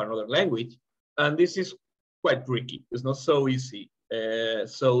speaker of another language. And this is quite tricky. It's not so easy.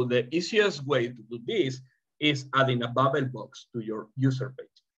 So the easiest way to do this is adding a bubble box to your user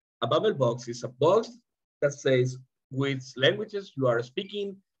page. A bubble box is a box that says which languages you are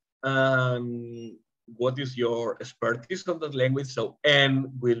speaking, what is your expertise on that language. So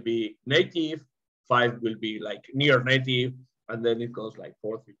N will be native, 5 will be like near native, and then it goes like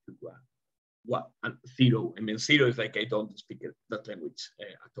 4, 3, 2, 1, and 0. I mean, 0 is like I don't speak that language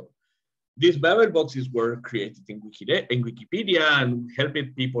at all. These bubble boxes were created in Wikipedia and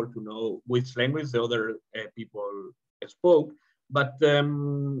helped people to know which language the other people spoke. But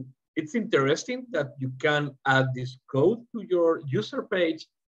it's interesting that you can add this code to your user page,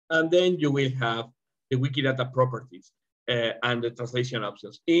 and then you will have the Wikidata properties and the translation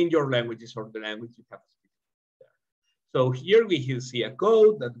options in your languages or the language you have to speak there. So here we see a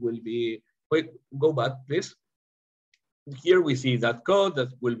code that will be, wait, go back, please. Here we see that code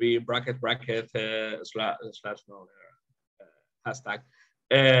that will be bracket slash no, hashtag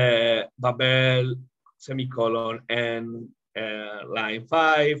Babel semicolon and line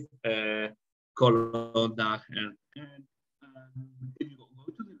 5 colon dash and if you go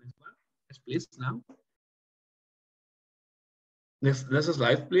to the next one, yes, please now. Next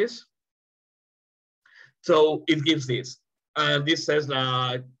slide, please. So it gives this. And this says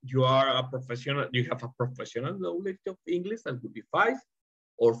that you are a professional, you have a professional knowledge of English, that would be 5,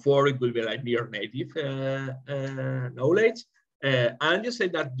 or 4, it will be like near native knowledge. And you say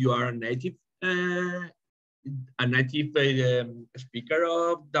that you are a native speaker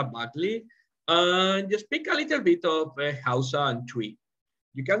of the Bagli, and you speak a little bit of Hausa and Twi.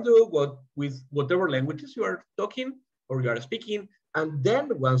 You can do with whatever languages you are talking or you are speaking, and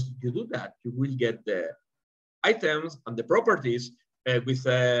then once you do that, you will get the items and the properties with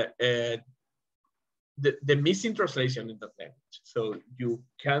the missing translation in that language. So you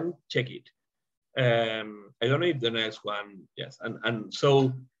can check it. I don't know if the next one, yes. And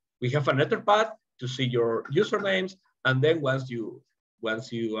so we have another path to see your usernames. And then once you save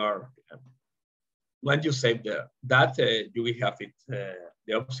that, you will have it,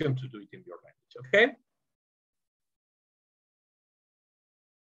 the option to do it in your language, okay?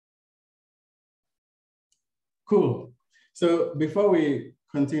 Cool. So before we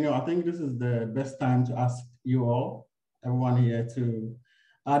continue, I think this is the best time to ask you all, everyone here, to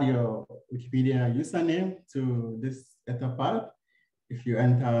add your Wikipedia username to this Etherpad. If you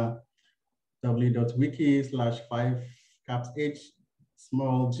enter w.wiki/5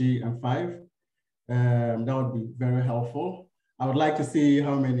 that would be very helpful. I would like to see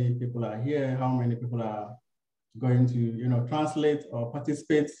how many people are here, how many people are going to, translate or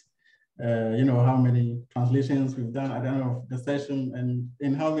participate. How many translations we've done at the end of the session and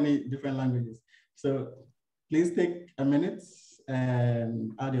in how many different languages. So please take a minute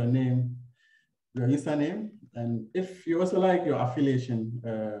and add your name, your username, and if you also like your affiliation,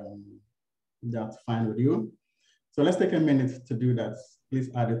 that's fine with you. So let's take a minute to do that. Please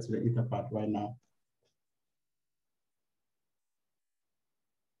add it to the Etherpad right now.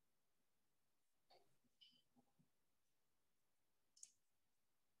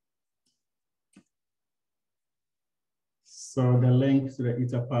 So the link to the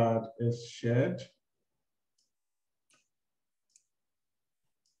Etherpad is shared.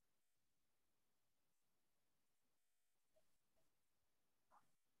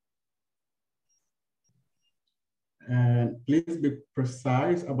 And please be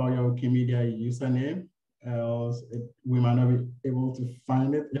precise about your Wikimedia username, else we might not be able to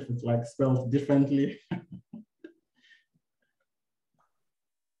find it if it's like spelled differently.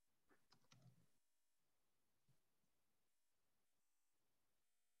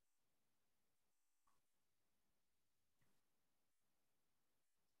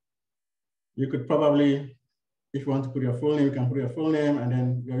 You could probably, if you want to put your full name, you can put your full name and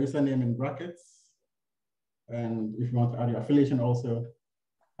then your username in brackets. And if you want to add your affiliation also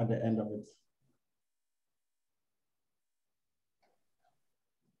at the end of it.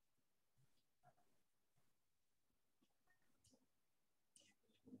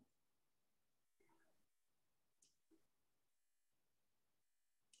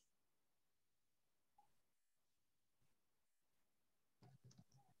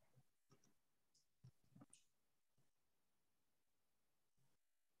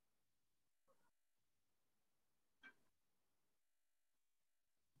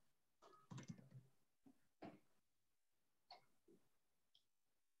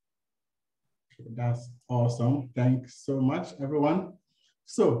 That's awesome. Thanks so much, everyone.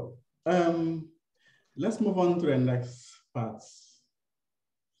 So let's move on to the next part.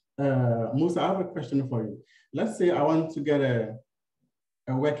 Musah, I have a question for you. Let's say I want to get a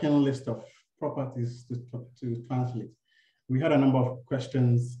working list of properties to translate. We had a number of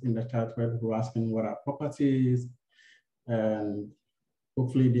questions in the chat where people were asking what are properties, and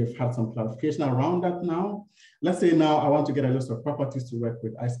hopefully they've had some clarification around that now. Let's say now I want to get a list of properties to work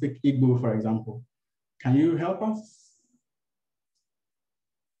with. I speak Igbo, for example. Can you help us?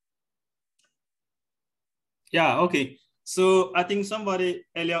 Yeah, okay. So I think somebody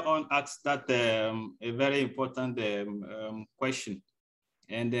earlier on asked that a very important question.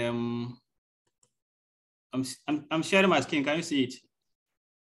 And I'm sharing my screen. Can you see it?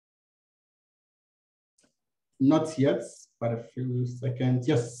 Not yet, but a few seconds.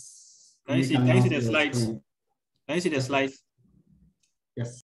 Yes. Can you see the slides? Can you see the slides?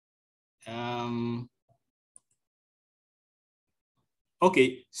 Yes.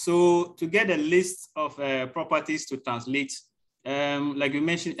 Okay, so to get a list of properties to translate, like you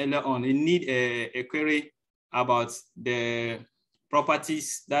mentioned earlier on, you need a query about the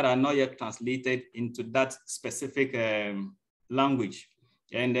properties that are not yet translated into that specific language.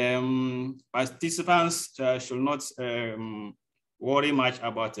 And participants should not worry much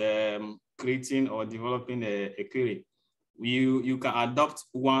about creating or developing a query. You can adopt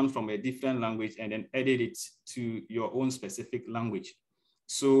one from a different language and then edit it to your own specific language.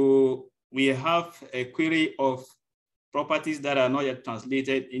 So we have a query of properties that are not yet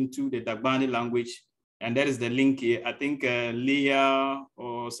translated into the Dagbani language. And that is the link here. I think Leah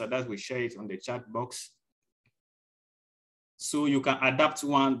or Sadat will share it on the chat box. So you can adapt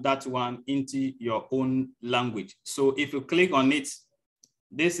that one into your own language. So if you click on it,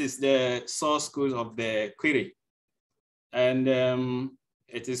 this is the source code of the query. And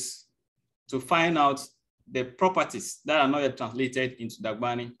it is to find out the properties that are not yet translated into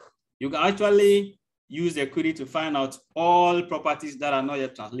Dagbani. You can actually use a query to find out all properties that are not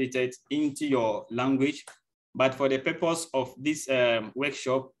yet translated into your language. But for the purpose of this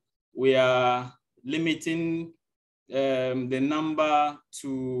workshop, we are limiting the number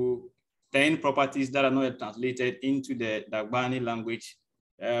to 10 properties that are not yet translated into the Dagbani language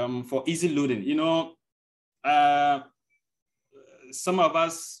for easy loading. You know, some of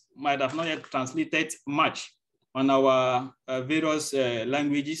us might have not yet translated much on our various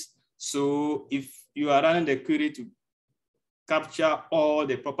languages. So if you are running the query to capture all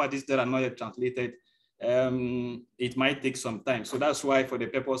the properties that are not yet translated, it might take some time. So that's why for the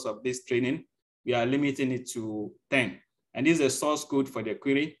purpose of this training, we are limiting it to 10. And this is a source code for the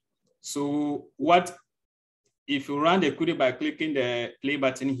query. So if you run the query by clicking the play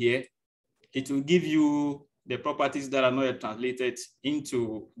button here, it will give you the properties that are not yet translated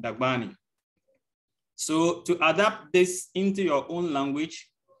into Dagbani. So to adapt this into your own language,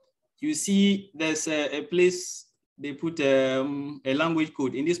 you see there's a place they put a language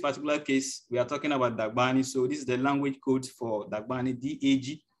code. In this particular case, we are talking about Dagbani. So this is the language code for Dagbani,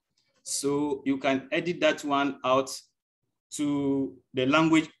 DAG. So you can edit that one out to the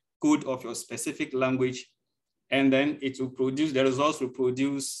language code of your specific language, and then it will produce, the results will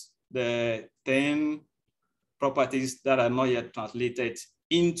produce the 10 properties that are not yet translated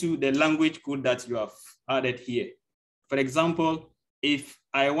into the language code that you have added here. For example, if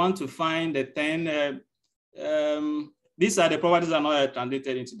I want to find the 10, these are the properties that are not yet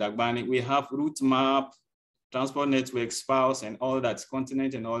translated into Dagbani. We have route map, transport network, spouse, and all that,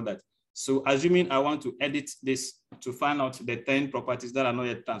 continent and all that. So assuming I want to edit this to find out the 10 properties that are not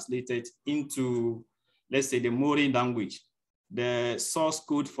yet translated into, let's say, the Mori language. The source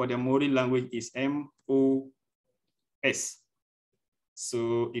code for the Mori language is MOS.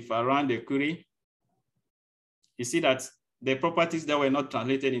 So if I run the query, you see that the properties that were not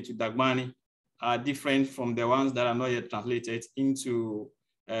translated into Dagbani are different from the ones that are not yet translated into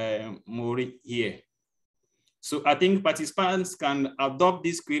Mori here. So I think participants can adopt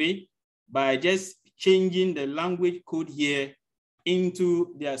this query by just changing the language code here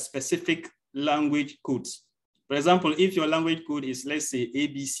into their specific language codes. For example, if your language code is, let's say,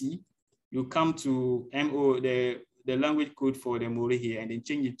 ABC, you come to the language code for the Mori here, and then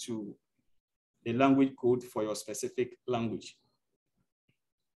change it to the language code for your specific language.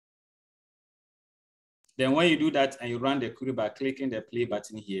 Then when you do that and you run the query by clicking the play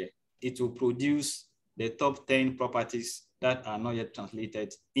button here, it will produce the top 10 properties that are not yet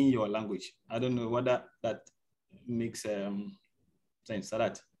translated in your language. I don't know whether that makes sense,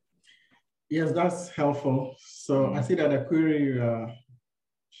 Sadat. Yes, that's helpful. So I see that the query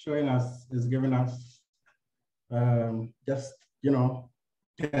showing us is giving us just,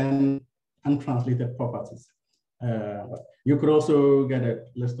 10 untranslated properties. You could also get a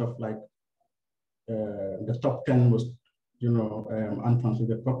list of like the top 10 most,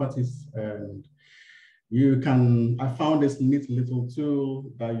 untranslated properties. And you can, I found this neat little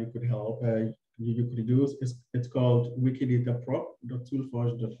tool that you could help, you could use. It's called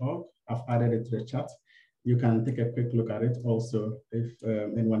wikidataprop.toolforge.org. I've added it to the chat. You can take a quick look at it also if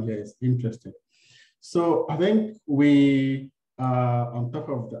anyone here is interested. So I think we are on top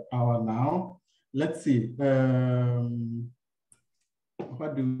of the hour now. Let's see.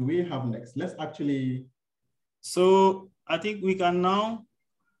 What do we have next? Let's actually. So I think we can now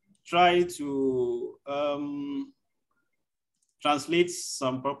try to translate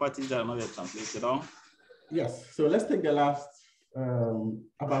some properties that are not yet translated on. Yes, so let's take the last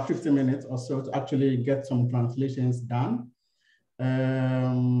about 15 minutes or so to actually get some translations done.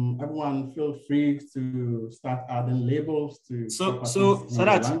 Everyone feel free to start adding labels to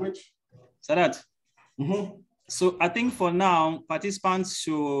Sadat, language. Sadat. So I think for now, participants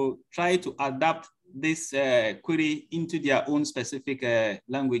should try to adapt this query into their own specific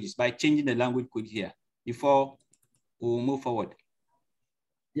languages by changing the language code here before we move forward.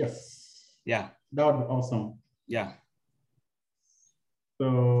 Yes. Yeah. That would be awesome. Yeah.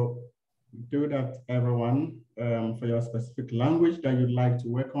 So do that, everyone, for your specific language that you'd like to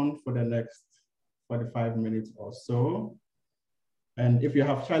work on for the next 45 minutes or so. And if you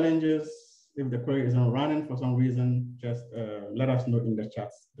have challenges, if the query isn't running for some reason, just let us know in the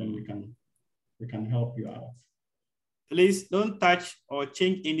chat, then we can help you out. Please don't touch or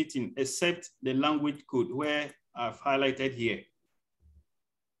change anything except the language code where I've highlighted here.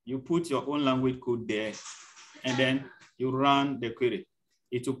 You put your own language code there, and then you run the query.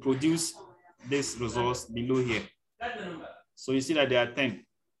 It will produce this results below here. So you see that there are 10.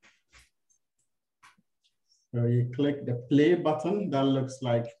 So you click the play button that looks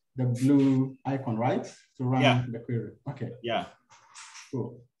like the blue icon, right? To run the query. Okay. Yeah.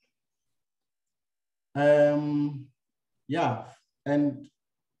 Cool. Yeah, and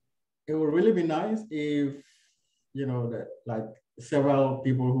it would really be nice if, that like several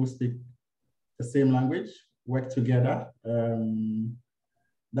people who speak the same language work together.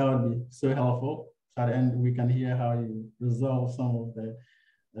 That would be so helpful. At the end, we can hear how you resolve some of the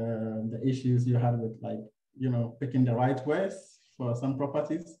issues you had with, like, picking the right words for some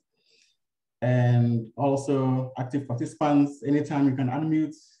properties. And also active participants, anytime you can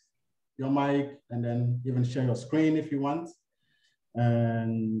unmute your mic and then even share your screen if you want.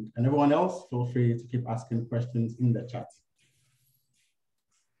 And everyone else, feel free to keep asking questions in the chat.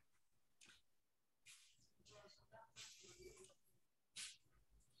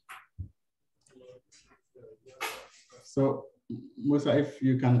 So, Musah, if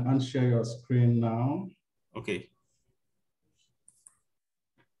you can unshare your screen now. Okay.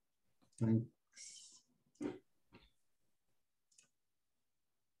 Thanks.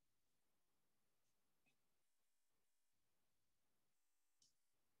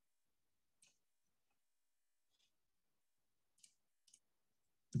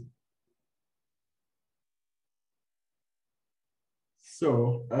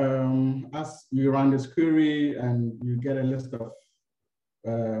 So as you run this query and you get a list of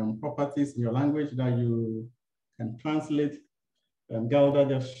properties in your language that you can translate, Galder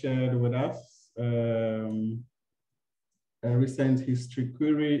just shared with us a recent history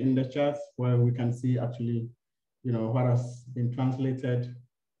query in the chat where we can see actually, what has been translated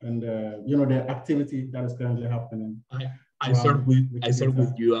and the activity that is currently happening. I start with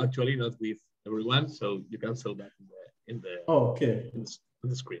you actually, not with everyone, so you can show that in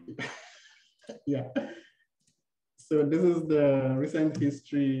the screen. Yeah. So this is the recent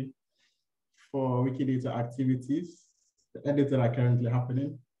history for Wikidata activities. The edits that are currently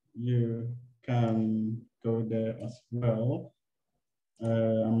happening. You can go there as well.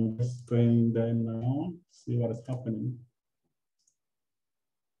 I'm just going there now, see what is happening.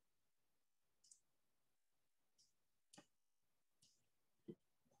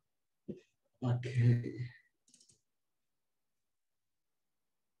 Okay.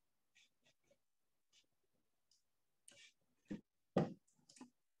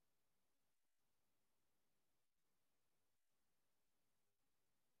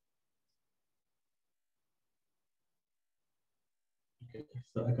 Okay,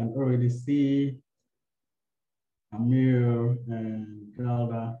 so I can already see Amir and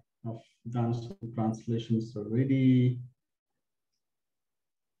Galder have done some translations already.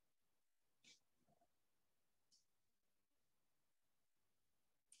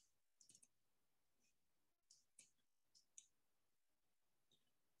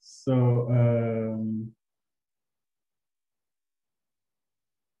 So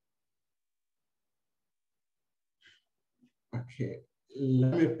okay,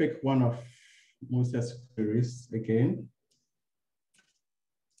 let me pick one of Musah's queries again.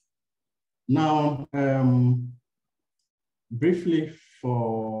 Now, briefly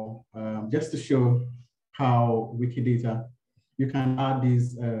for just to show how Wikidata, you can add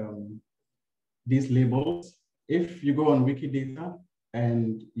these labels. If you go on Wikidata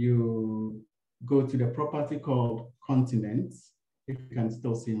and you go to the property called continents, if you can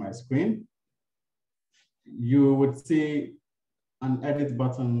still see my screen, you would see an edit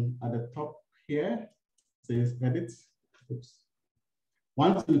button at the top here. It says edit. Oops.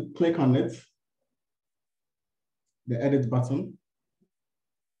 Once you click on it, the edit button,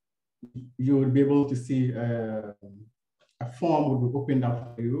 you will be able to see a form will be opened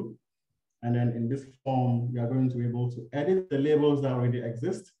up for you. And then in this form, you are going to be able to edit the labels that already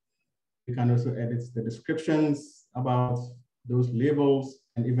exist. You can also edit the descriptions about those labels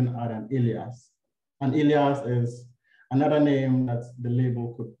and even add an alias. An alias is another name that the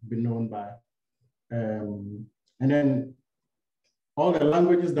label could be known by. And then all the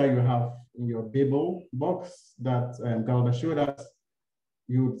languages that you have in your Babel box that Galder showed us,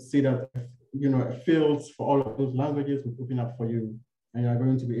 you would see that fields for all of those languages will open up for you, and you're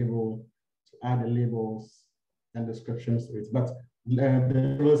going to be able to add the labels and descriptions to it. But the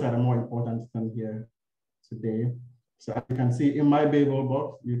labels are the more important thing here today. So as you can see in my Babel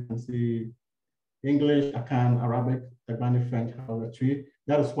box, you can see English, Akan, Arabic, Tagbani, French, Hausa.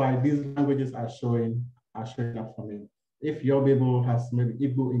 That is why these languages are showing up for me. If your Babel has maybe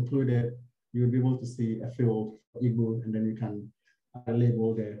Igbo included, you'll be able to see a field for Igbo, and then you can add a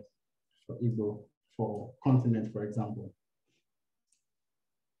label there for Igbo, for continent, for example.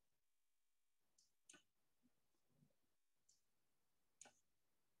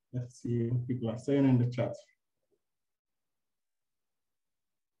 Let's see what people are saying in the chat.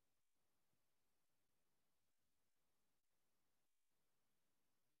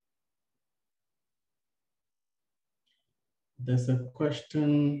 There's a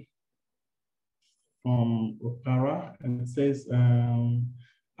question from Opara, and it says,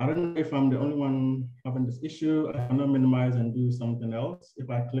 I don't know if I'm the only one having this issue. I cannot minimize and do something else. If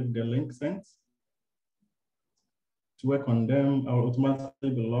I click the link sent to work on them, I will automatically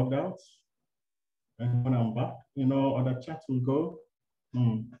be logged out. And when I'm back, other chat will go.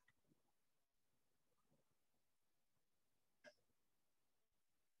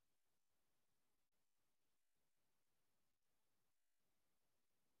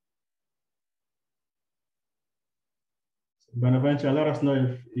 Bonaventure, let us know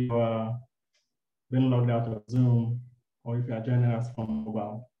if you are been logged out of Zoom or if you are joining us from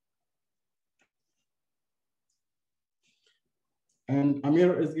mobile. And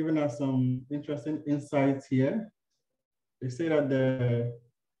Amir is giving us some interesting insights here. They say that the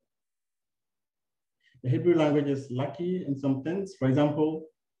Hebrew language is lucky in some things. For example,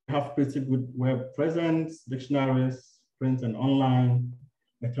 we have pretty good web presence, dictionaries, print and online,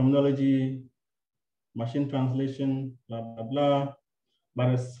 the terminology, machine translation, blah, blah, blah,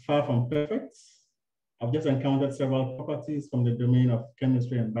 but it's far from perfect. I've just encountered several properties from the domain of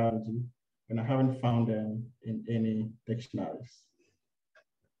chemistry and biology, and I haven't found them in any dictionaries.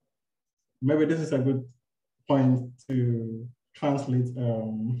 Maybe this is a good point to translate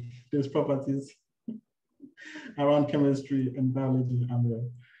these properties around chemistry and biology.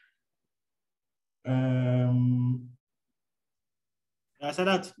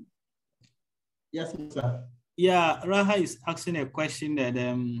 Sadat. Yes, sir. Yeah, Raha is asking a question that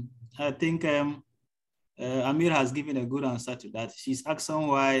I think Amir has given a good answer to that. She's asking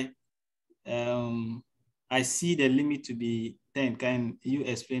why I see the limit to be 10. Can you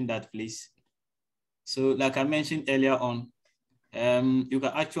explain that, please? So like I mentioned earlier on, you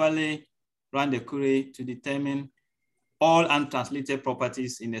can actually run the query to determine all untranslated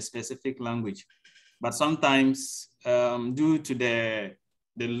properties in a specific language. But sometimes due to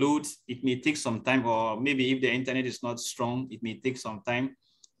the load, it may take some time, or maybe if the internet is not strong, it may take some time.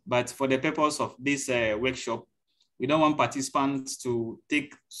 But for the purpose of this workshop, we don't want participants to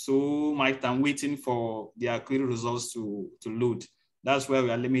take so much time waiting for their query results to load. That's why we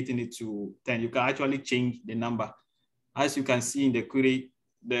are limiting it to 10. You can actually change the number. As you can see in the query,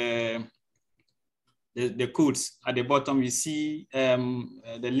 the codes at the bottom, you see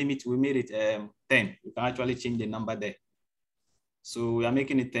the limit, we made it 10. You can actually change the number there. So we are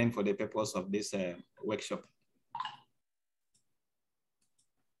making it 10 for the purpose of this workshop.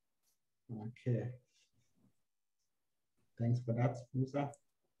 Okay. Thanks for that, Musah.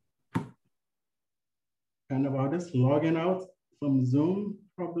 And about this logging out from Zoom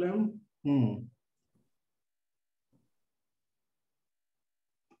problem.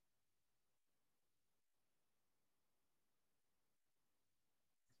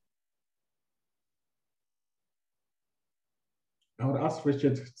 I would ask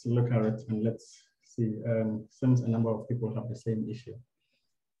Richard to look at it and let's see, since a number of people have the same issue.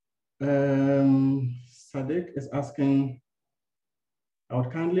 Sadiq is asking, I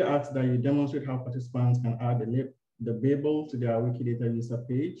would kindly ask that you demonstrate how participants can add the Babel to their Wikidata user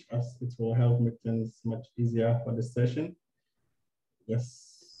page, as it will help make things much easier for this session.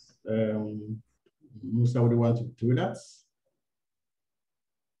 Yes, Musah, would you want to do that?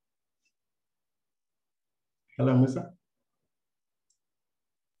 Hello, Musah.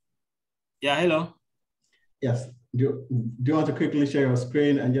 Yeah, hello. Yes, do you want to quickly share your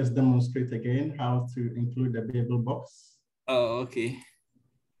screen and just demonstrate again how to include the Babel box? Oh, okay.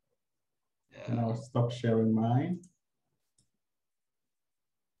 And I'll stop sharing mine.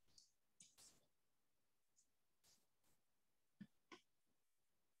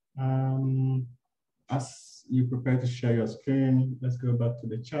 As you prepare to share your screen, let's go back to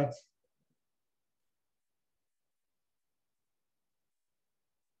the chat.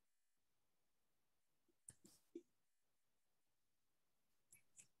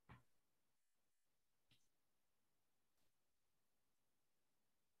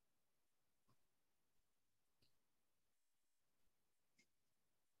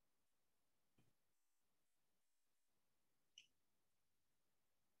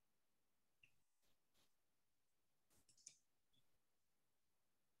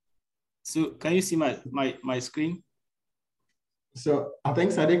 So can you see my screen? So I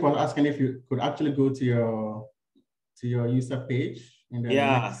think Sadiq was asking if you could actually go to your user page in the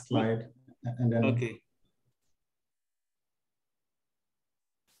next slide, and then okay.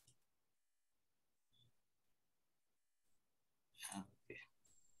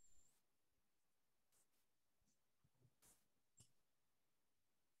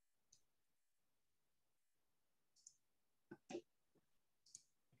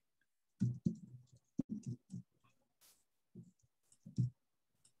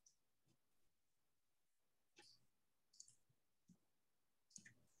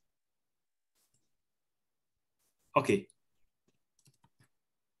 Okay.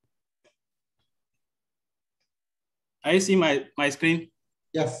 Are you seeing my screen?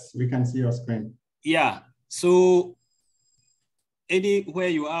 Yes, we can see your screen. Yeah. So anywhere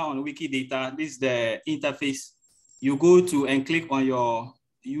you are on Wikidata, this is the interface. You go to and click on your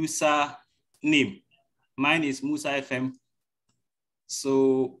user name. Mine is Musah FM.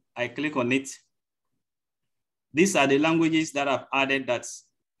 So I click on it. These are the languages that I've added that,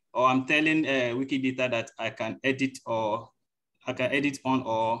 or I'm telling Wikidata that I can edit, or I can edit on,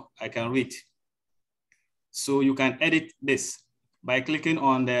 or I can read. So you can edit this by clicking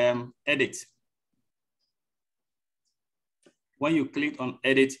on the edit. When you click on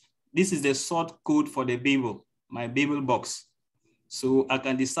edit, this is the short code for the Bible, my Bible box. So I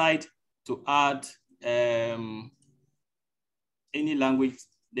can decide to add any language,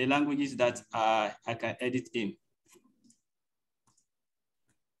 the languages that I can edit in.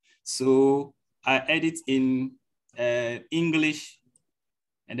 So I edit in English,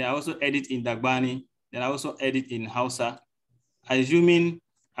 and then I also edit in Dagbani, then I also edit in Hausa. Assuming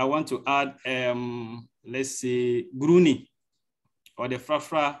I want to add, let's say, Gruni, or the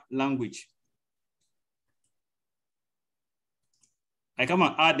Frafra language. I come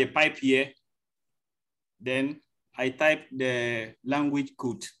and add the pipe here, then I type the language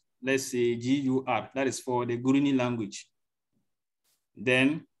code, let's say GUR, that is for the Gruni language.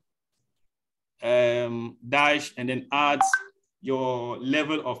 Then dash, and then add your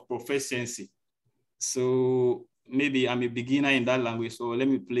level of proficiency. So maybe I'm a beginner in that language, so let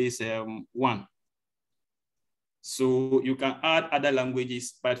me place 1. So you can add other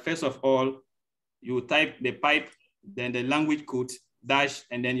languages, but first of all, you type the pipe, then the language code, dash,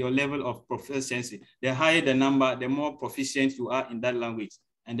 and then your level of proficiency. The higher the number, the more proficient you are in that language.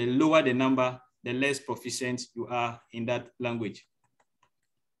 And the lower the number, the less proficient you are in that language.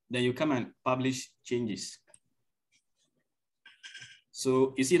 Then you come and publish changes.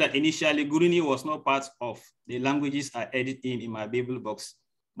 So you see that initially Guruni was not part of the languages I edit in my Bible box,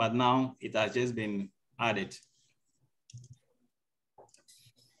 but now it has just been added.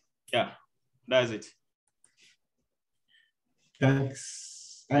 Yeah, that's it.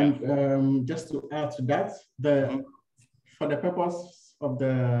 Thanks. And just to add to that, for the purpose of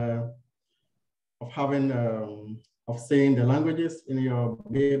having of saying the languages in your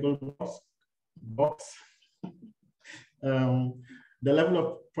Bible box, the level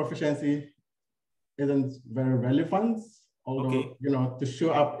of proficiency isn't very relevant, although you know, to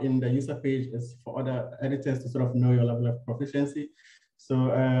show up in the user page is for other editors to sort of know your level of proficiency.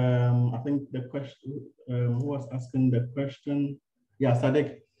 So I think the question, who was asking the question? Yeah,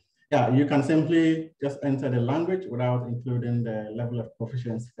 Sadat. Yeah, you can simply just enter the language without including the level of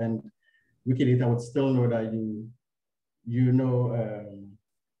proficiency, and Wikidata would still know that you know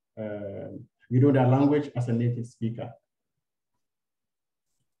that language as a native speaker.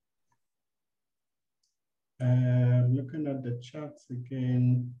 Looking at the charts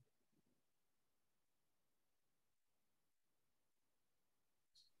again.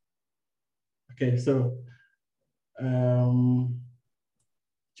 Okay, so can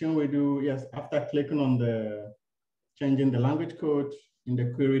we do, yes, after clicking on the changing the language code in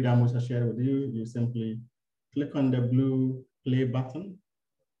the query that Musah shared with you, you simply click on the blue play button.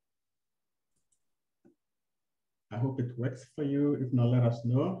 I hope it works for you. If not, let us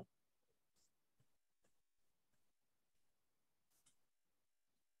know.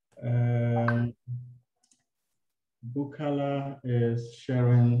 Bukala is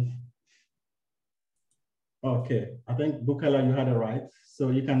sharing. Okay, I think Bukala, you had it right. So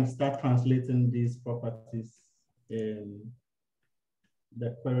you can start translating these properties in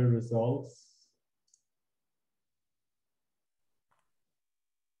the query results.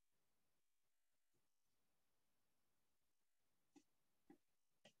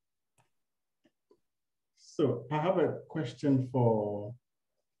 So I have a question for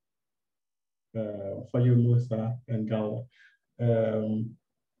you, Musah and Galder.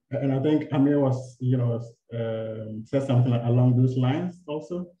 And I think Amir was, said something along those lines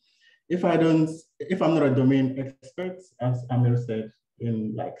also. If I'm not a domain expert, as Amir said,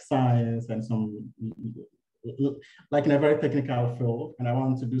 in like science and some, like in a very technical field, and I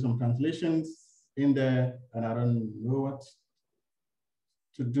want to do some translations in there, and I don't know what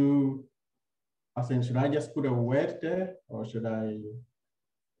to do, I think, should I just put a word there, or should I,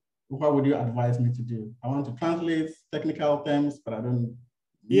 what would you advise me to do? I want to translate technical terms, but I don't know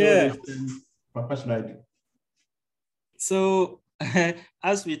these things. What should I do? So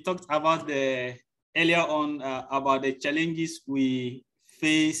as we talked about earlier on about the challenges we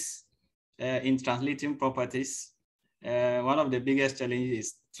face in translating properties, one of the biggest challenges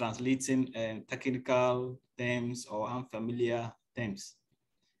is translating technical terms or unfamiliar terms.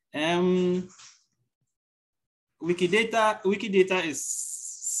 Wikidata is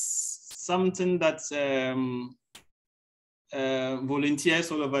something that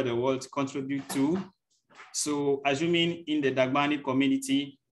volunteers all over the world contribute to. So assuming in the Dagbani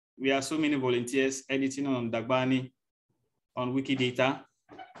community, we have so many volunteers editing on Dagbani on Wikidata.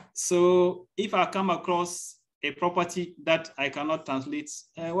 So if I come across a property that I cannot translate,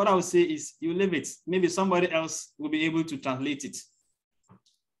 what I would say is you leave it. Maybe somebody else will be able to translate it.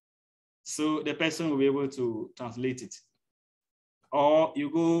 So the person will be able to translate it. Or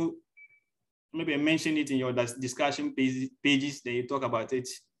you go, maybe mention it in your discussion pages, then you talk about it.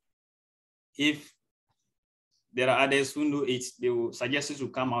 If there are others who know it, they will suggest it to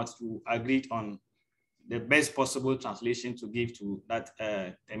come out to agree on the best possible translation to give to that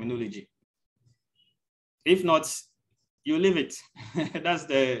terminology. If not, you leave it. That's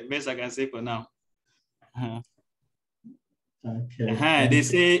the best I can say for now. Okay. They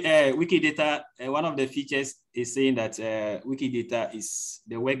say Wikidata, one of the features is saying that Wikidata is,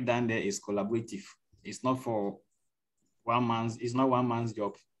 the work done there is collaborative. It's not for one man's, it's not one man's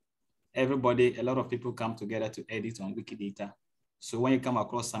job. Everybody, a lot of people come together to edit on Wikidata. So when you come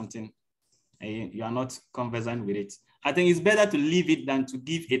across something, you are not conversant with it. I think it's better to leave it than to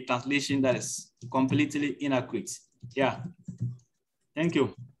give a translation that is completely inaccurate. Yeah. Thank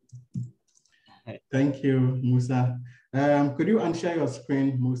you. Thank you, Musah. Could you unshare your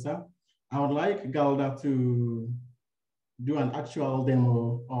screen, Musah? I would like Galder to do an actual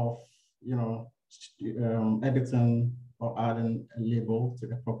demo of, editing or adding a label to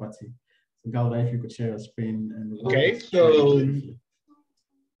the property. So Galder, if you could share your screen. And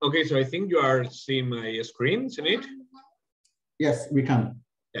okay, so I think you are seeing my screen, isn't it? Yes, we can.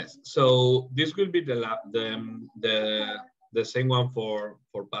 Yes. So this will be the same one for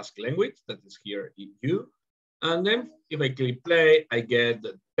Basque language that is here in you. And then if I click play, I get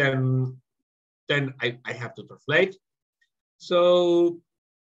 10 I have to translate. So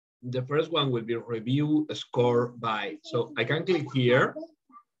the first one will be review score by. So I can click here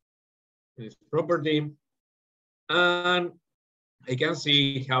in this property, and I can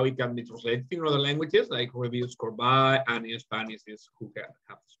see how it can be translated in other languages, like review score by, and in Spanish is who can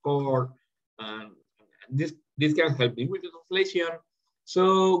have scored. And this can help me with the translation.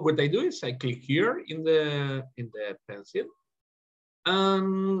 So what I do is I click here in the pencil,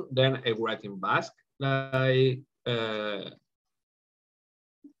 and then I write in Basque, like,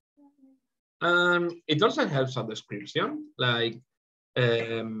 and it also helps a description, like,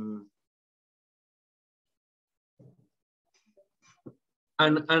 and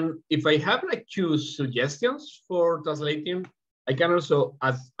if I have like two suggestions for translating, I can also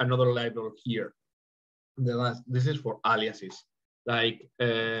add another label here. This is for aliases, like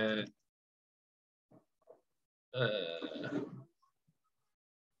and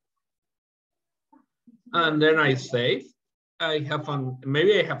then I save. I have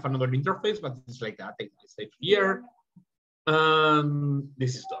maybe I have another interface, but it's like that. I save here, and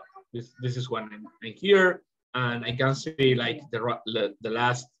this is done. This is one in here, and I can see like the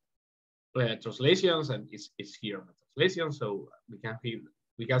last translations, and it's here the translation. So we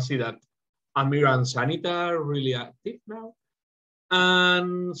can see that Amir and Sanita are really active now.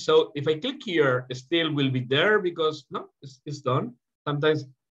 And so if I click here, it still will be there because no, it's done. Sometimes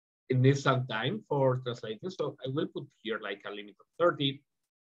it needs some time for translating. So I will put here like a limit of 30,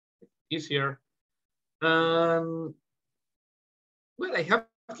 easier. Well, I have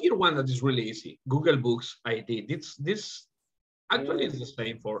here one that is really easy. Google Books ID. This actually is the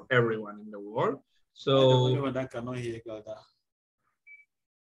same for everyone in the world. So the only one that cannot hear Galder.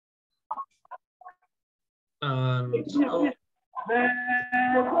 So,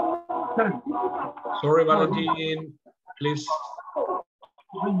 sorry, Valentin, please.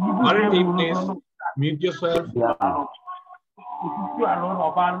 Valentin, please mute yourself.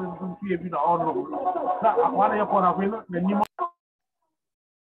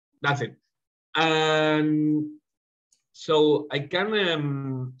 That's it. And so I can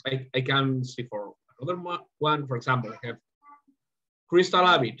I can see for another one, for example, I have Crystal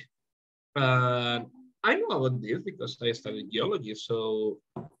Abbott. I know about this because I studied geology. So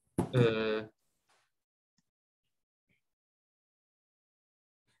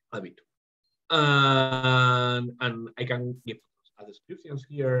a bit. And I can give descriptions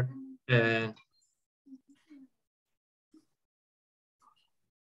here.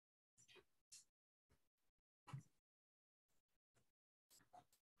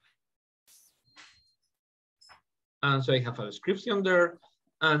 And so I have a description there.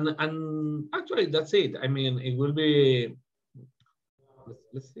 And actually that's it. I mean, it will be,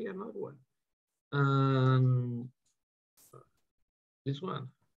 let's see another one. This one.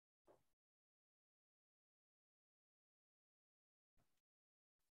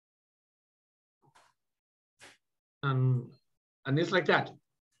 And it's like that.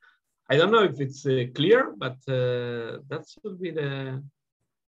 I don't know if it's clear, but that should be the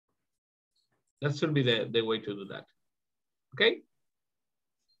way to do that. Okay.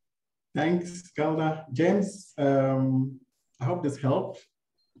 Thanks, Galder. James, I hope this helped.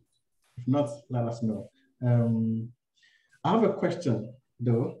 If not, let us know. I have a question,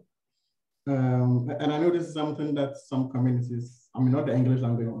 though. And I know this is something that some communities, I mean, not the English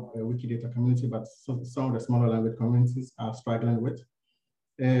language Wikidata community, but some of the smaller language communities are struggling with,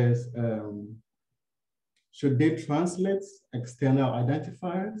 is should they translate external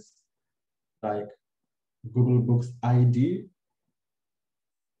identifiers like Google Books ID?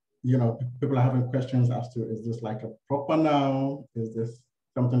 You know, people are having questions as to, is this like a proper noun? Is this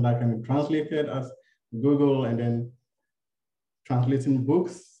something that can be translated as Google and then translating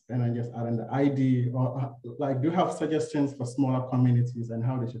books and then just adding the ID? Or like, do you have suggestions for smaller communities and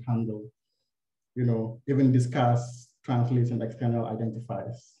how they should handle, you know, even discuss translating external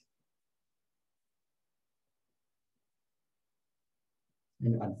identifiers?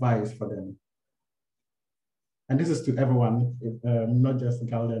 Any advice for them? And this is to everyone, not just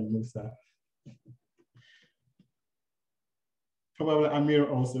Galder and Musah. Probably Amir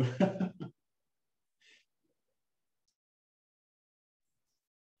also.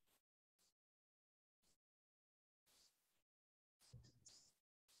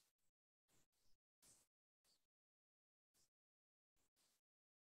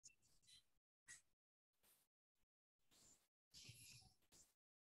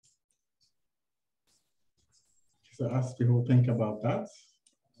 So as people think about that,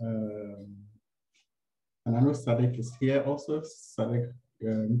 and I know Sadat is here also. Sadat,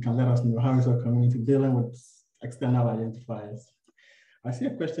 you can let us know how is our community dealing with external identifiers. I see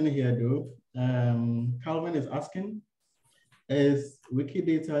a question here though. Calvin is asking, is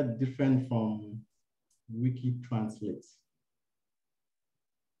Wikidata different from Wikitranslate?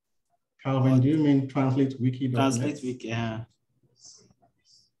 Calvin, do you mean translate wiki.net? Translate wiki, yeah.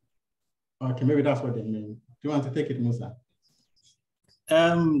 Okay, maybe that's what they mean. Do you want to take it, Musah?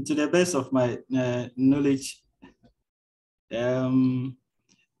 To the best of my knowledge,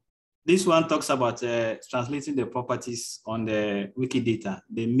 this one talks about translating the properties on the Wikidata,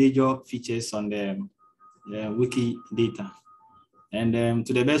 the major features on the Wikidata. And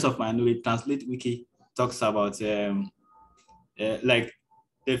to the best of my knowledge, Translate Wiki talks about like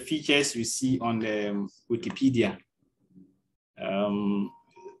the features we see on the Wikipedia.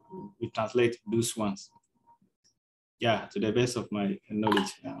 We translate those ones. Yeah, to the best of my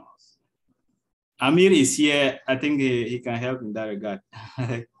knowledge. Amir is here. I think he can help in that regard.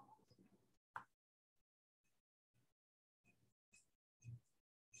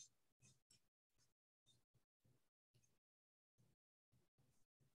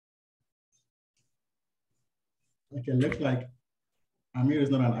 Okay, looks like Amir is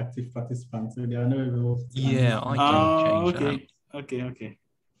not an active participant, so there are no rules. Yeah, I can change okay. that. Okay.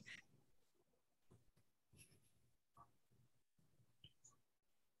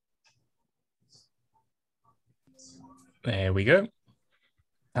 There we go.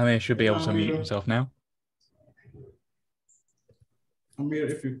 Amir should be able to mute himself now. Amir,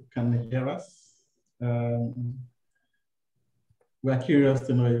 if you can hear us, we're curious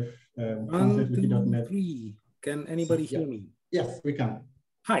to know if Wiki.net. Can anybody hear me? Yes, we can.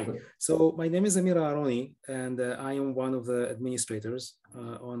 Hi, so my name is Amir Aroni, and I am one of the administrators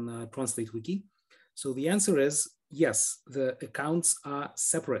on Translate Wiki. So the answer is yes, the accounts are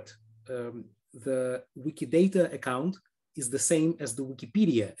separate. The Wikidata account is the same as the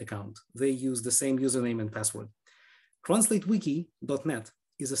Wikipedia account. They use the same username and password. TranslateWiki.net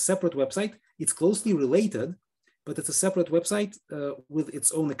is a separate website. It's closely related, but it's a separate website with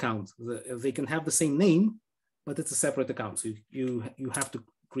its own account. They can have the same name, but it's a separate account. So you have to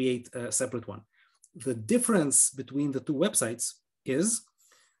create a separate one. The difference between the two websites is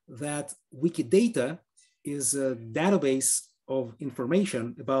that Wikidata is a database of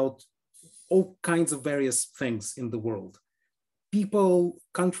information about all kinds of various things in the world. People,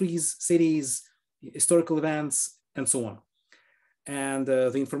 countries, cities, historical events, and so on. And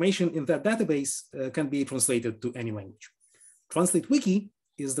the information in that database can be translated to any language. Translate Wiki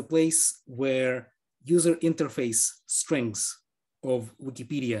is the place where user interface strings of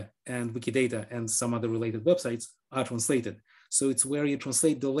Wikipedia and Wikidata and some other related websites are translated. So it's where you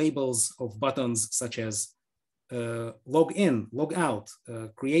translate the labels of buttons such as log in, log out,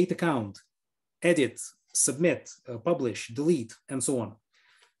 create account, edit, submit, publish, delete, and so on.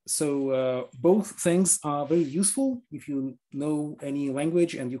 So both things are very useful. If you know any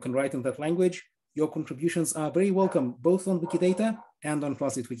language and you can write in that language, your contributions are very welcome, both on Wikidata and on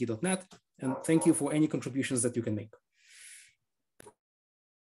TranslateWiki.net. And thank you for any contributions that you can make.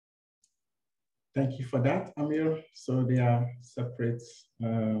 Thank you for that, Amir. So they are separate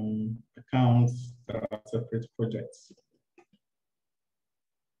accounts, that are separate projects.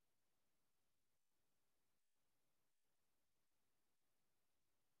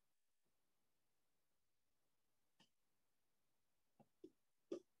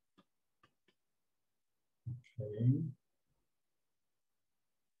 Okay.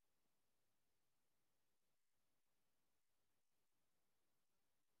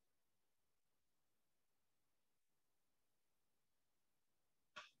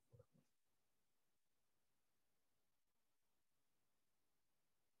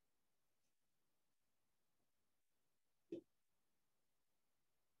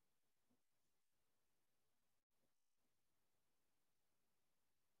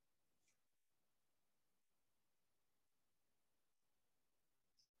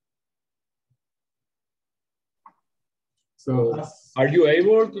 So are you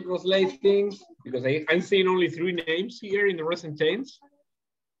able to translate things? Because I'm seeing only 3 names here in the recent change.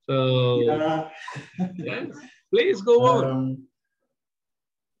 So yeah. yes, please go on.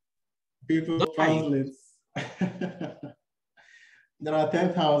 People translate. There are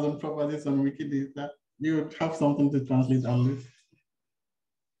 10,000 properties on Wikidata. You would have something to translate at least.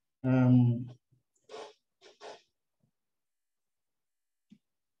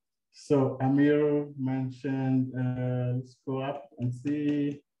 So Amir mentioned, let's go up and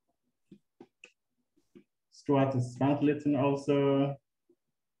see. Stuart is translating also.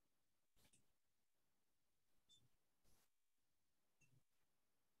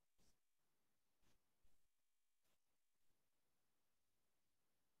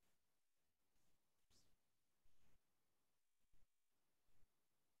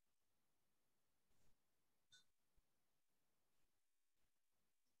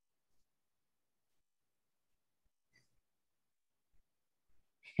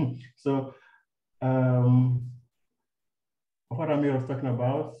 So what Amir was talking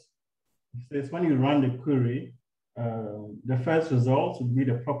about is when you run the query, the first result would be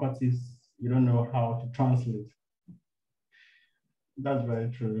the properties you don't know how to translate. That's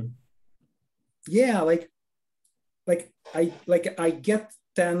very true. Yeah, I get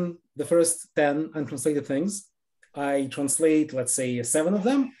the first 10 untranslated things. I translate, let's say, 7 of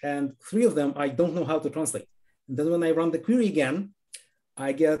them, and 3 of them I don't know how to translate. And then when I run the query again,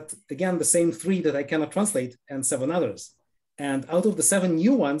 I get again the same 3 that I cannot translate and 7 others. And out of the 7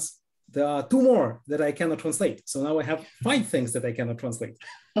 new ones, there are 2 more that I cannot translate. So now I have 5 things that I cannot translate.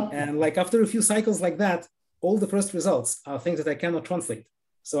 And like after a few cycles like that, all the first results are things that I cannot translate.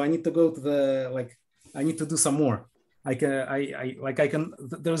 So I need to go to the, I need to do some more.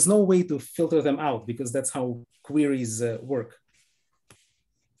 There's no way to filter them out because that's how queries work.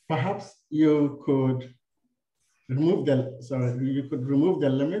 Perhaps you could remove the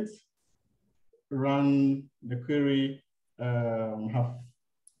limits, run the query, have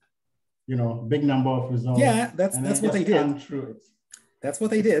big number of results. Yeah, that's what I did. Through it. That's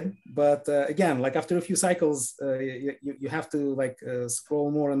what I did. But again, like after a few cycles, you have to scroll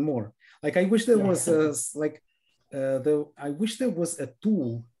more and more. Like I wish there was I wish there was a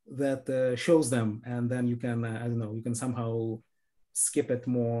tool that shows them, and then you can I don't know, you can somehow skip it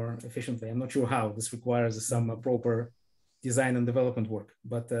more efficiently. I'm not sure how. This requires some proper design and development work.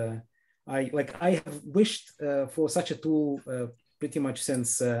 But I have wished for such a tool pretty much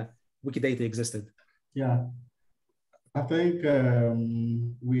since Wikidata existed. Yeah, I think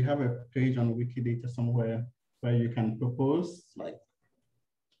we have a page on Wikidata somewhere where you can propose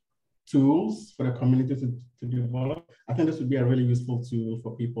tools for the community to develop. I think this would be a really useful tool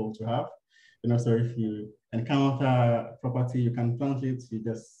for people to have. So if you encounter a property you can translate, you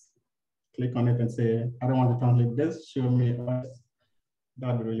just click on it and say, I don't want to translate this, show me us.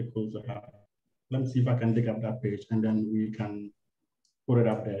 That'd be really cool to have. Let me see if I can dig up that page and then we can put it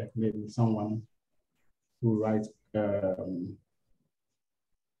up there. Maybe someone who writes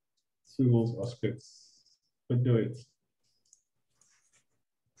tools or scripts could do it.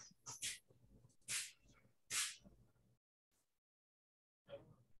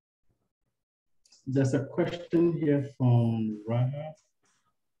 There's a question here from Raha.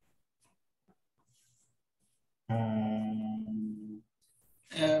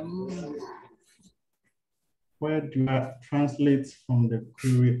 Where do I translate from the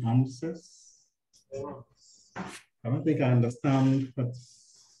query answers? I don't think I understand what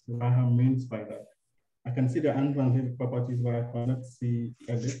Raha means by that. I can see the untranslated properties, but I cannot see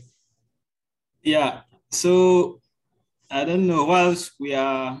edit. Yeah, so I don't know, whilst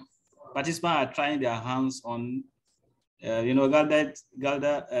participants are trying their hands on, Galder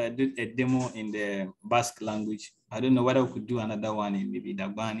did a demo in the Basque language. I don't know whether we could do another one in maybe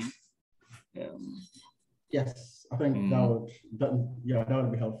Dagbani. Yes, I think that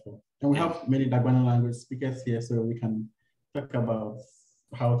would be helpful. And we have many Dagbani language speakers here, so we can talk about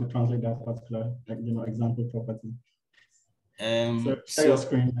how to translate that particular, example property. So share your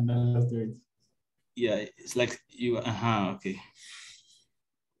screen and then let's do it. Yeah, it's like you. Okay.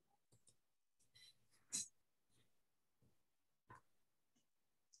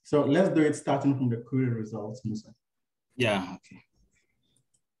 So let's do it starting from the query results, Musah. Yeah, okay.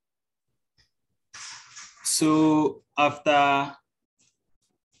 So after,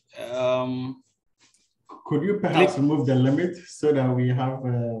 could you perhaps remove the limit so that we have?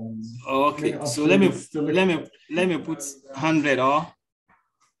 Okay, so let me put 100 or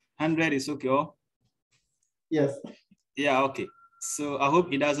 100 is okay. Or? Yes. Yeah, okay. So I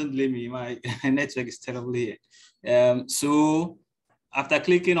hope it doesn't blame me. My network is terrible here. So after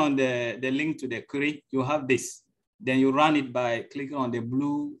clicking on the link to the query, you have this. Then you run it by clicking on the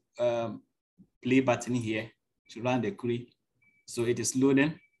blue play button here to run the query. So it is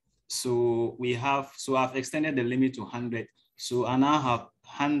loading. So I've extended the limit to 100. So I now have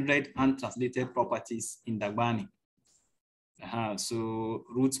 100 untranslated properties in Dagbani. So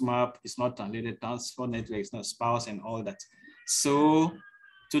root map is not translated, transfer network is not, spouse and all that. So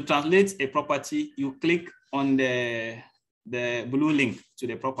to translate a property, you click on the blue link to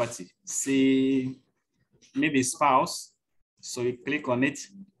the property. See, maybe spouse. So you click on it.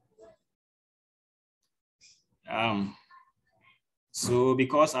 So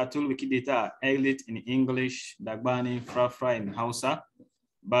because I told Wikidata, I edit in English, Dagbani, Frafra, and Hausa.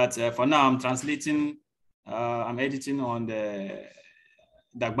 But for now, I'm translating, I'm editing on the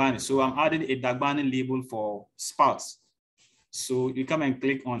Dagbani. So I'm adding a Dagbani label for spouse. So you come and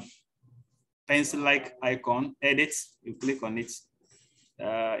click on pencil-like icon, edit, you click on it.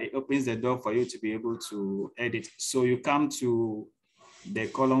 It opens the door for you to be able to edit. So you come to the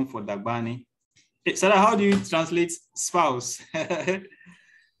column for Dagbani. Hey, Sadat, how do you translate spouse?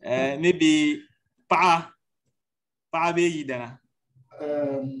 Maybe pa be yidana.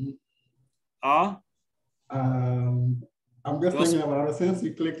 I'm just thinking about it. Since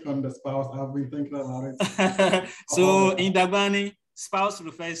you clicked on the spouse, I've been thinking about it. So in Dagbani, spouse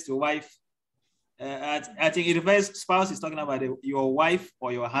refers to wife. I think it refers, spouse is talking about your wife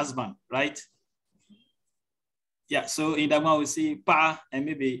or your husband, right? Yeah, so in Dagbani we see pa and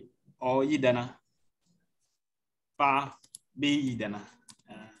maybe or yidana. Pa be yidana.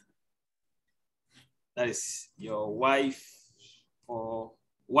 That is your wife or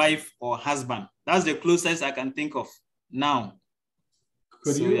husband. That's the closest I can think of now.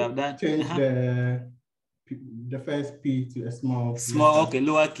 Could so you have that. Change the first P to a small letter. Okay,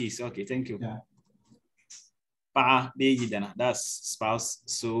 lowercase. Okay, thank you. Yeah. Pa be yidana. That's spouse.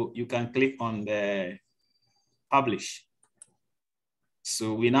 So you can click on the publish.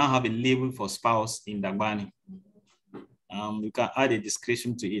 So we now have a label for spouse in Dagbani. You can add a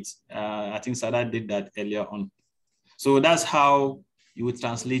description to it. I think Sadat did that earlier on. So that's how you would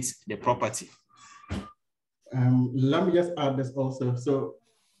translate the property. Let me just add this also. So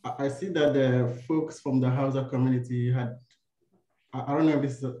I see that the folks from the Hausa community had, I don't know if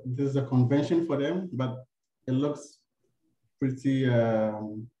this is a convention for them, but it looks pretty,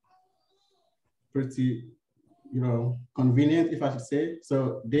 convenient, if I should say.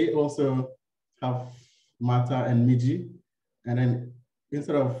 So they also have Mata and Miji. And then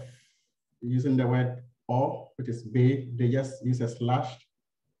instead of using the word or, which is be, they just use a slash.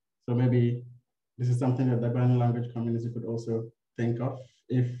 So maybe this is something that the Dagbani language community could also think of.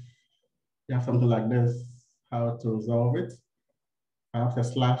 If you have something like this, how to resolve it. Perhaps a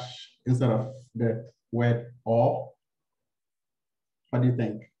slash instead of the word or. What do you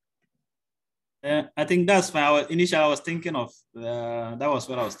think? I think that's my initial I was thinking of. That was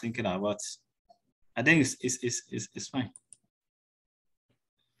what I was thinking about. I think it's fine.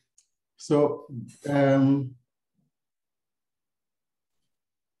 So the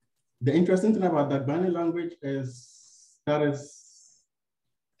interesting thing about Dagbani language is that it's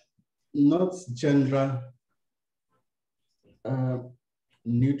not gender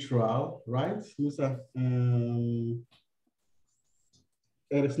neutral, right, Musah?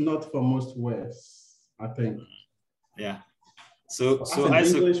 It is not for most words, I think. Yeah. So in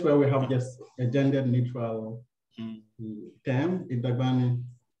English, where we have just a gender neutral term, in Dagbani.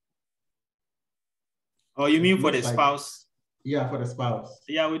 Oh, you mean for the spouse? Yeah, for the spouse.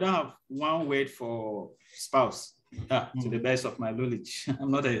 Yeah, we don't have one word for spouse. To the best of my knowledge. I'm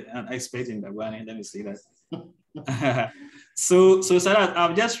not an expert in Dagbani, let me say that. So Sadat,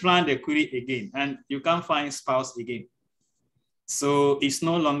 I've just run the query again, and you can't find spouse again. So it's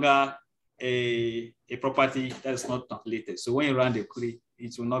no longer a property that is not translated. So when you run the query,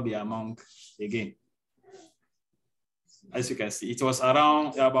 it will not be among again. As you can see, it was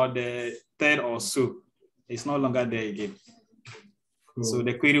around about the third or so. It's no longer there again. Cool. So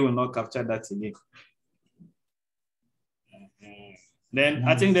the query will not capture that again. Then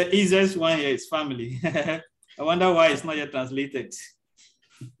I think the easiest one here is family. I wonder why it's not yet translated.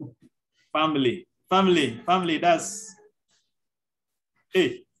 Family, that's,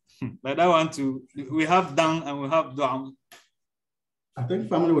 hey, Like that one too. We have Dan and we have Dam. I think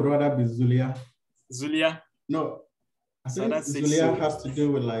family would rather be Zulia. Zulia. No, I So think that's Zulia so. has to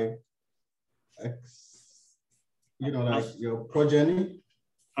do with like, like your progeny.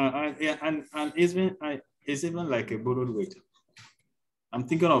 Yeah, and it's even like a borrowed word. I'm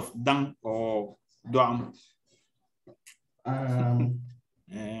thinking of Dan or Dam.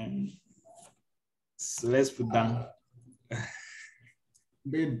 So let's put Dan.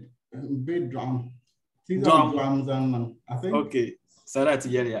 Big drum. These Drum. are drums, and I think. Okay, so that's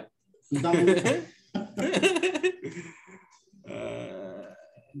yeah.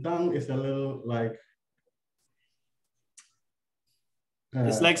 Dan is a little like.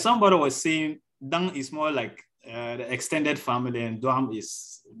 It's like somebody was saying Dan is more like the extended family, and Dam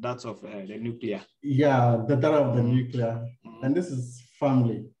is that of the nuclear. Yeah, that of the nuclear, and this is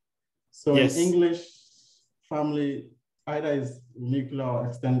family. So yes. In English, family either is nuclear or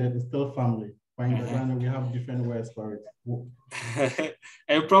extended, it's still family. But in Ghana, we have different words for it.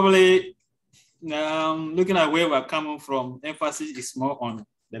 And probably looking at where we're coming from, emphasis is more on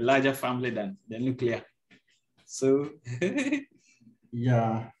the larger family than the nuclear. So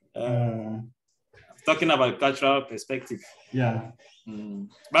yeah. Talking about cultural perspective. Yeah.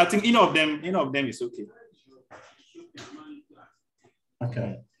 But I think any of them is okay.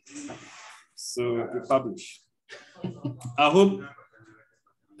 Okay. So we publish. I hope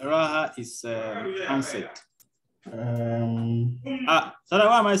Raha is answered. So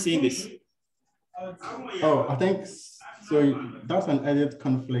why am I seeing this? Oh, I think so. That's an edit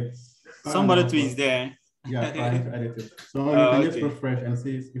conflict. Somebody too is there. Yeah, trying to edit it. So you can just refresh and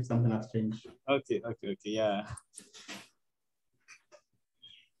see if something has changed. Okay, yeah.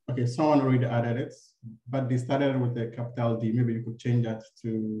 Okay, someone already added it, but they started with a capital D. Maybe you could change that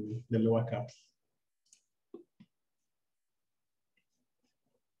to the lower caps.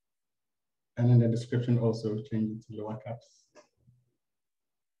 And then the description also change it to lower caps.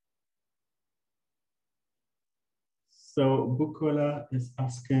 So Bukola is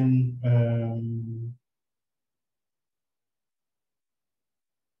asking,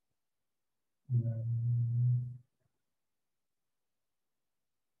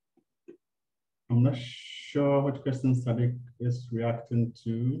 I'm not sure what question Sadat is reacting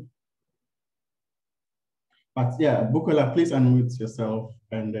to. But yeah, Bukola, please unmute yourself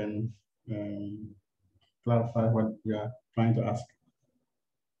and then clarify what you are trying to ask.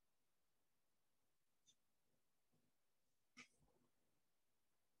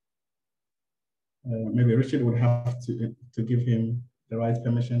 Maybe Richard would have to give him the right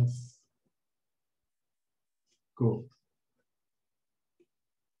permissions. Cool.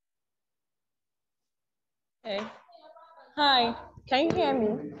 Okay. Hi, can you hear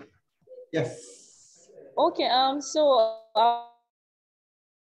me? Yes. Okay, so I'm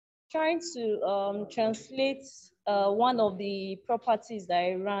trying to translate one of the properties that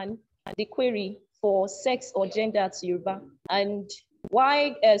I ran, the query for sex or gender to Yoruba. And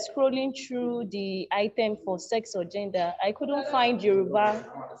while scrolling through the item for sex or gender, I couldn't find Yoruba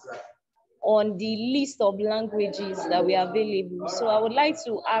on the list of languages that were available. So I would like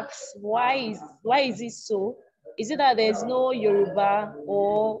to ask, why is it so? Is it that there's no Yoruba,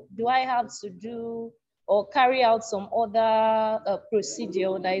 or do I have to do or carry out some other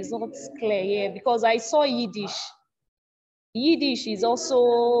procedure that is not clear here? Because I saw Yiddish. Yiddish is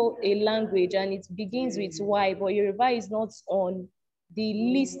also a language and it begins with Y, but Yoruba is not on the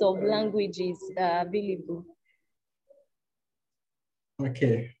list of languages that are available.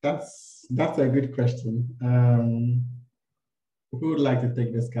 Okay, that's a good question. Who would like to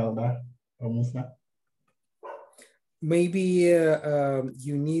take this, Galder or Musah? Maybe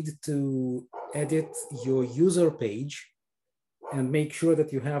you need to edit your user page and make sure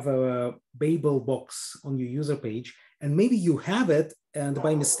that you have a Babel box on your user page. And maybe you have it, and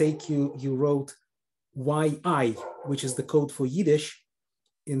by mistake, you wrote YI, which is the code for Yiddish,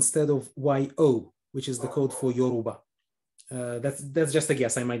 instead of YO, which is the code for Yoruba. That's just a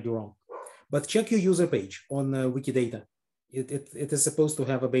guess, I might be wrong. But check your user page on Wikidata. It is supposed to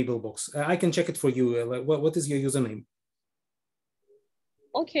have a Babel box. I can check it for you. What is your username?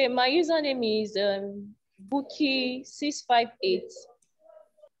 Okay, my username is Bookie658.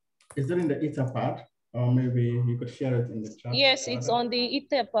 Is it in the Etherpad? Or maybe you could share it in the chat? Yes, it's on the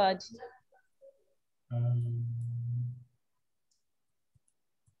Etherpad.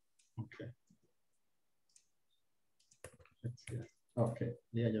 Okay. Let's see. Okay,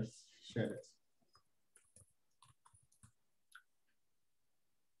 yeah, just share it.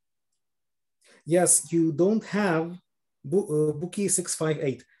 Yes, you don't have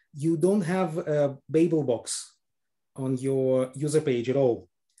Bookie658. You don't have a Babel box on your user page at all.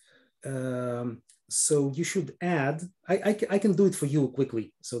 So you should add, I can do it for you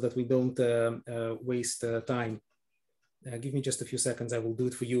quickly so that we don't waste time. Give me just a few seconds, I will do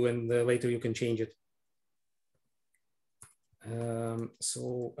it for you, and later you can change it.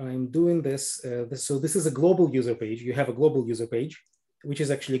 So I'm doing this. So this is a global user page. You have a global user page, which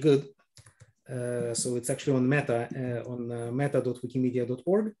is actually good. So it's actually on Meta, on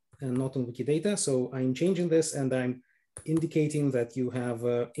meta.wikimedia.org and not on Wikidata. So I'm changing this, and I'm indicating that you have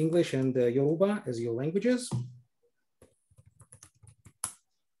English and Yoruba as your languages.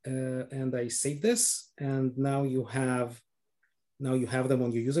 And I save this, and now you have them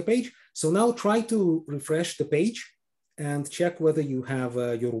on your user page. So now try to refresh the page and check whether you have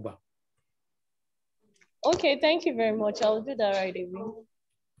Yoruba. Okay, thank you very much. I'll do that right away.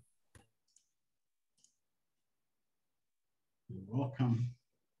 You're welcome.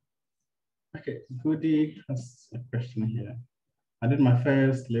 Okay, Goody has a question here. I did my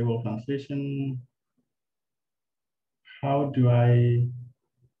first level translation. How do I,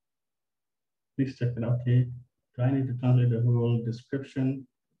 please check it out, okay. Do I need to translate the whole description?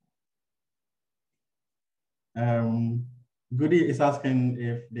 Goody is asking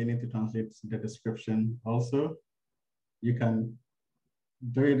if they need to translate the description also. You can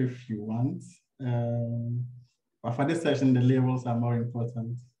do it if you want. But for this session, the labels are more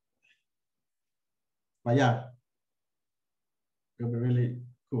important. But yeah, it would be really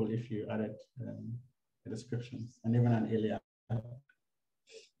cool if you added the descriptions and even an alias.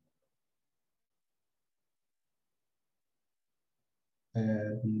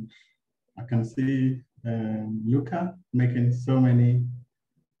 I can see Luca making so many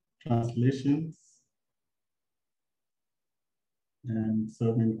translations, and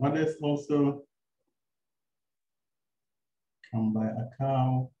so many others also. Come by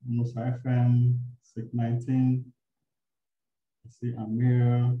Akao, Musah FM, 619. I see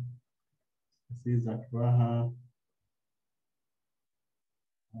Amir, I see Zakraha,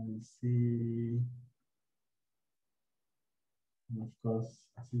 I see, and of course,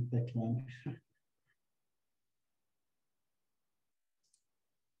 I see Declan.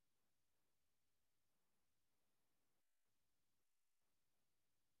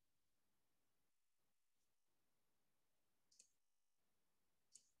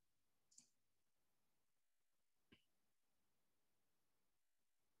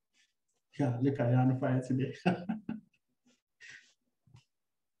 Yeah, look, I am on fire today.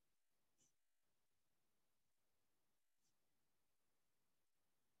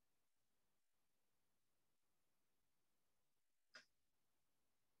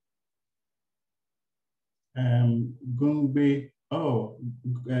 Gungbe,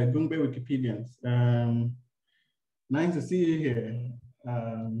 Gungbe Wikipedians. Nice to see you here.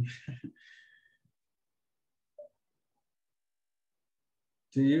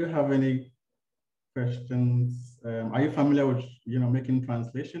 Do you have any questions? Are you familiar with making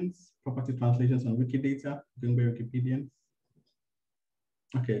translations, property translations on Wikidata, Gungbe Wikipedians?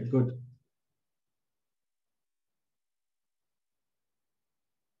 Okay, good.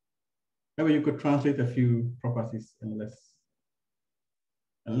 Maybe you could translate a few properties and let's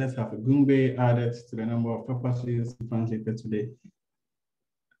have a Gungbe added to the number of properties translated today.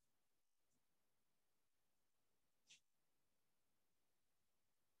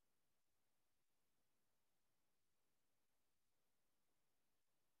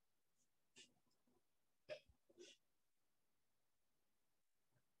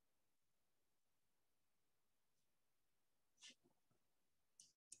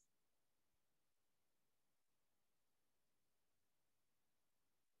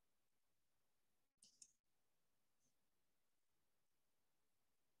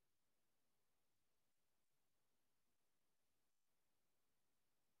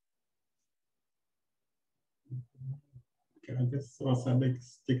 Okay, I guess also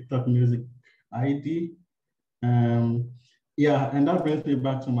Sadek's TikTok music ID. Yeah, and that brings me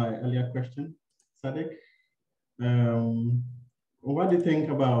back to my earlier question, Sadek. What do you think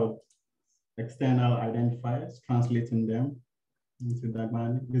about external identifiers, translating them into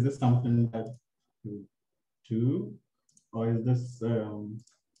Dagbani? Is this something that you do, or is this, do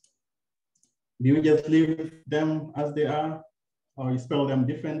you just leave them as they are, or you spell them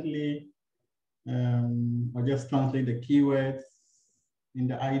differently, or just translate the keywords in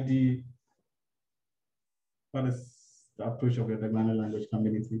the ID? What is the approach of the Dagbani language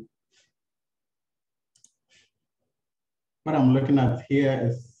community? What I'm looking at here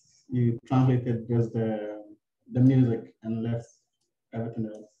is you translated just the music and left everything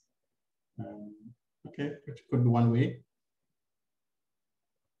else. Okay, which could be one way.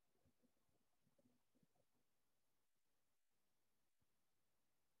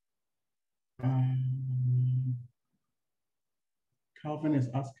 Calvin is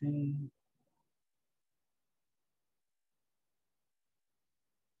asking,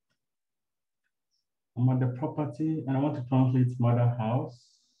 I'm at the property and I want to translate mother house,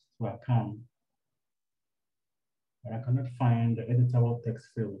 so I can. But I cannot find the editable text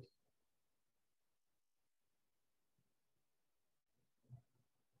field.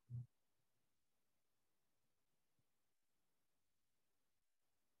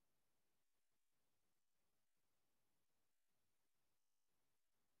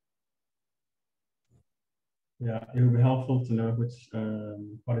 Yeah, it would be helpful to know which,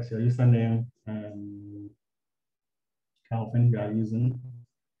 what is your username and Calvin you are using.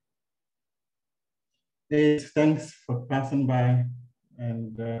 Hey, thanks for passing by,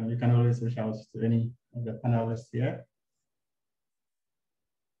 and you can always reach out to any of the panelists here.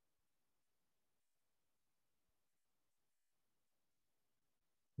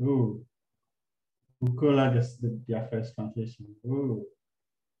 Ooh, Bukola just did their first translation. Ooh,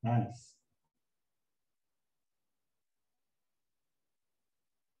 nice.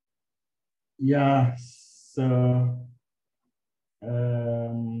 Yeah, so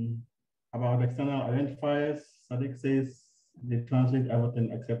about external identifiers, Sadik says they translate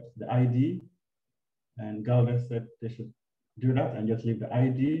everything except the ID, and Galder said they should do that and just leave the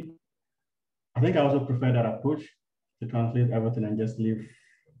ID. I think I also prefer that approach, to translate everything and just leave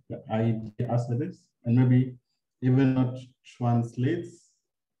the ID as it is, and maybe even not translate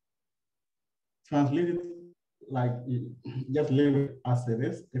it like just leave it as it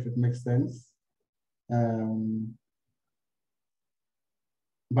is if it makes sense.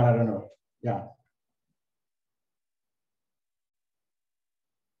 But I don't know. Yeah.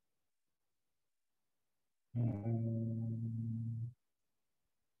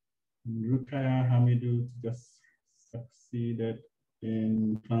 Rukaya Hamidu just succeeded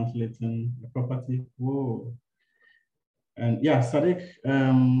in translating the property. Whoa. And yeah, Sadiq,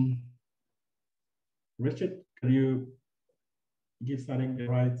 Richard, can you give Sadiq the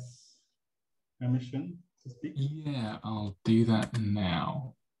rights permission to speak? Yeah, I'll do that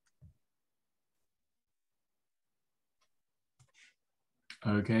now.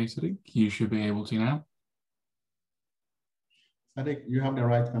 Okay, Sadiq, you should be able to now. Sadiq, you have the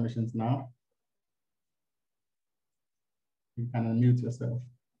right permissions now. You can unmute yourself.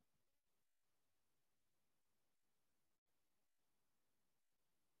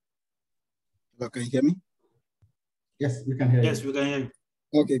 Hello, can you hear me? Yes, we can hear you. Yes, we can hear you.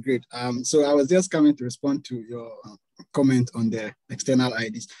 Okay, great. So I was just coming to respond to your comment on the external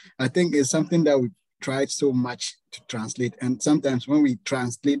IDs. I think it's something that we tried so much to translate, and sometimes when we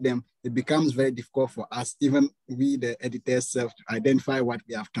translate them, it becomes very difficult for us, even we, the editors, to identify what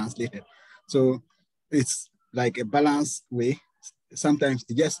we have translated. So it's like a balanced way. Sometimes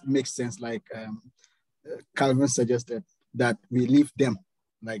it just makes sense, like Calvin suggested, that we leave them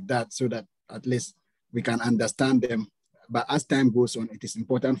like that so that at least we can understand them. But as time goes on, it is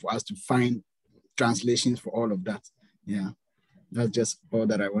important for us to find translations for all of that. Yeah, that's just all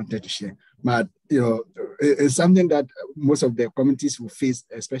that I wanted to share. But it's something that most of the communities will face,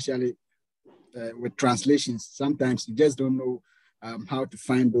 especially with translations. Sometimes you just don't know how to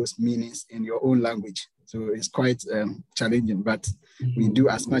find those meanings in your own language. So it's quite challenging, but we do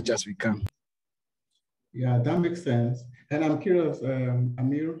as much as we can. Yeah, that makes sense. And I'm curious,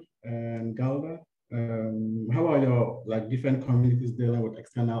 Amir and Galder, how are your different communities dealing with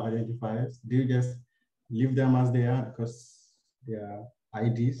external identifiers? Do you just leave them as they are because they are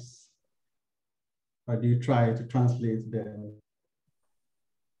IDs? Or do you try to translate them?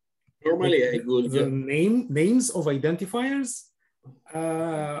 Normally, I would the names of identifiers.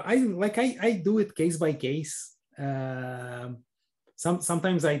 I do it case by case.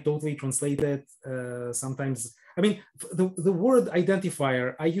 Sometimes I totally translate it. Sometimes, I mean, the word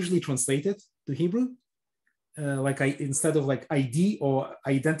identifier, I usually translate it to Hebrew. Instead of like ID or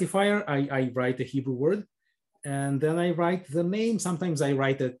identifier, I write a Hebrew word, and then I write the name. Sometimes I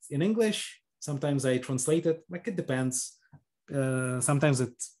write it in English. Sometimes I translate it. Like, it depends. Sometimes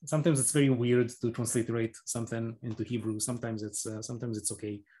it's very weird to transliterate something into Hebrew. Sometimes it's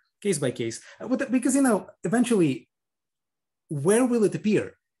okay, case by case. Because eventually, where will it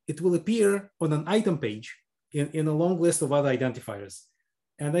appear? It will appear on an item page in a long list of other identifiers.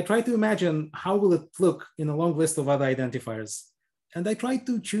 And I try to imagine how will it look in a long list of other identifiers. And I try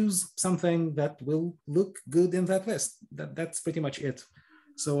to choose something that will look good in that list. That's pretty much it.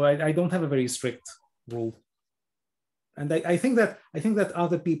 So I don't have a very strict rule. And I think that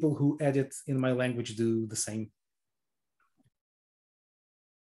other people who edit in my language do the same.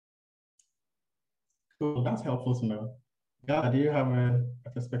 Cool, that's helpful to know. God, do you have a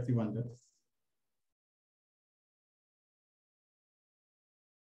perspective on this?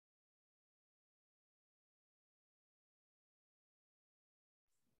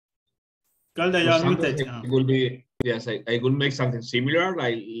 Galder, For you're example, muted. it will be, yes, I will make something similar,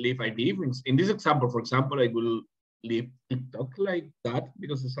 like leave ID. In this example, for example, I will leave TikTok like that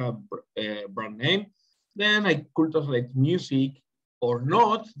because it's a brand name. Then I could translate music or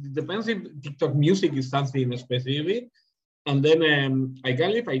not. It depends if TikTok music is something specific. And then I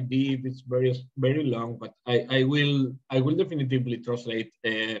can leave ID if it's very long, but I will definitively translate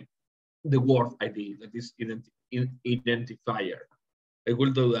the word ID, that is identifier. I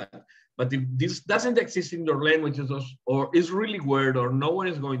will do that. But if this doesn't exist in your languages or is really weird or no one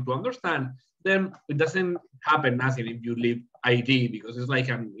is going to understand, then it doesn't happen nothing if you leave ID because it's like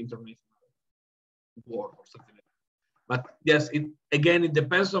an international word or something like that. But yes, it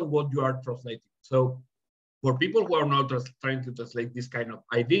depends on what you are translating. So for people who are not trying to translate this kind of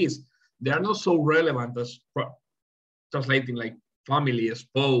IDs, they are not so relevant as translating like family,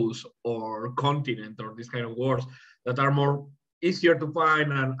 spouse, or continent, or these kind of words that are more easier to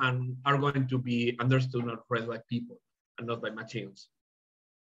find and are going to be understood and read by people and not by machines.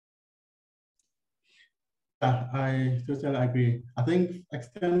 Yeah, I totally agree. I think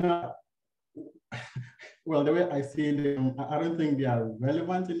external, well, the way I see them, I don't think they are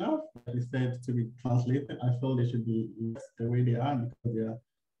relevant enough, like you said, to be translated. I feel they should be left the way they are because they are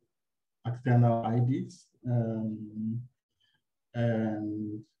external IDs.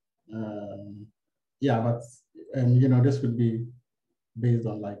 Yeah, but you know, this would be based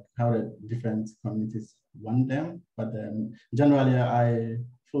on like how the different communities want them. But generally, I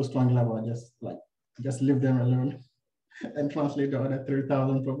feel strongly about just leave them alone and translate the other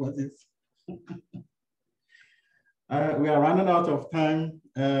 3,000 properties. We are running out of time.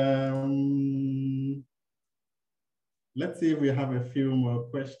 Let's see if we have a few more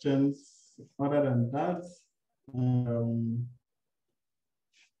questions. Other than that,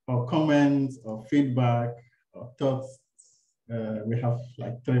 or comments or feedback or thoughts, we have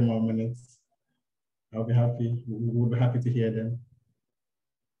like 3 more minutes. I'll be happy. We'll be happy to hear them.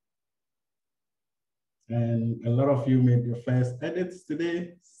 And a lot of you made your first edits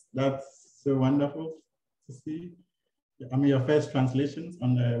today. That's so wonderful to see. I mean, your first translations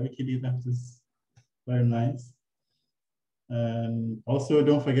on the Wikidata, which is very nice. And also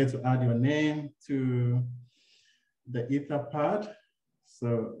don't forget to add your name to the Etherpad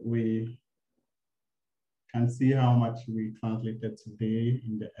so we can see how much we translated today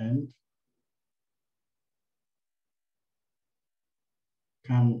in the end.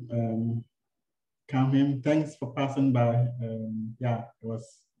 Kamim, thanks for passing by. Yeah, it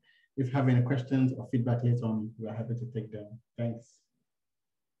was, if you have any questions or feedback later on, we're happy to take them. Thanks.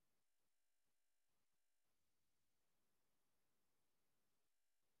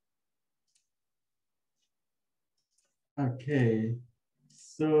 Okay,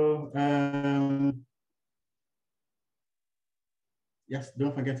 so yes,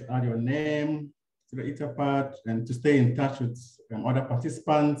 don't forget to add your name to the Etherpad and to stay in touch with other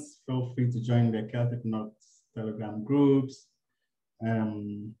participants. Feel free to join the Celtic Notes Telegram groups.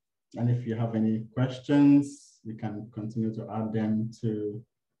 And if you have any questions, you can continue to add them to,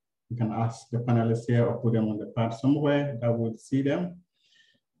 you can ask the panelists here or put them on the pad somewhere that would see them.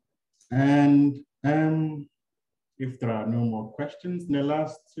 And if there are no more questions in the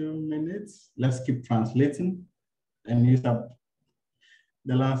last 2 minutes, let's keep translating and use up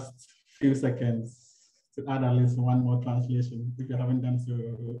the last few seconds to add at least 1 more translation if you haven't done so.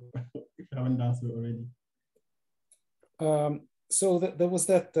 If you haven't done so already. So there was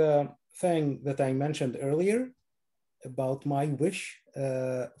that thing that I mentioned earlier about my wish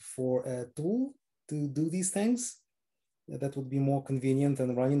for a tool to do these things that would be more convenient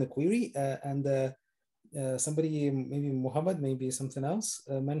than running a query. Somebody, maybe Mohammed, maybe something else,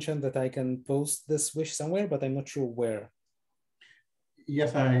 mentioned that I can post this wish somewhere, but I'm not sure where.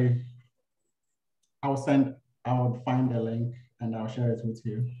 Yes, I would find a link and I'll share it with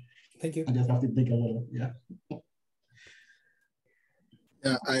you. Thank you. I just have to dig a little, yeah.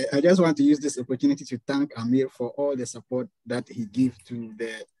 Yeah, I just want to use this opportunity to thank Amir for all the support that he gives to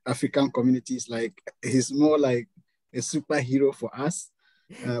the African communities. Like, he's more like a superhero for us.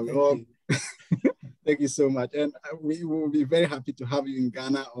 Thank you so much. And we will be very happy to have you in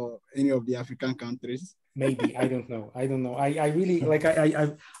Ghana or any of the African countries. Maybe, I don't know. I really, like,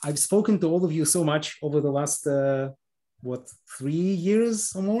 I've spoken to all of you so much over the last, 3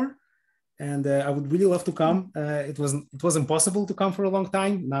 years or more. And I would really love to come. It was impossible to come for a long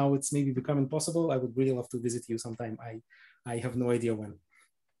time. Now it's maybe becoming possible. I would really love to visit you sometime. I have no idea when.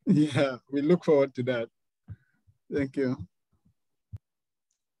 Yeah, we look forward to that. Thank you.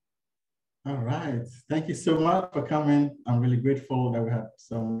 All right, thank you so much for coming. I'm really grateful that we had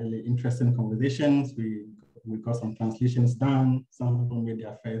some really interesting conversations. We we got some translations done. Some people made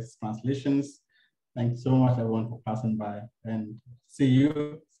their first translations. Thanks so much, everyone, for passing by, and see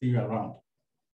you around.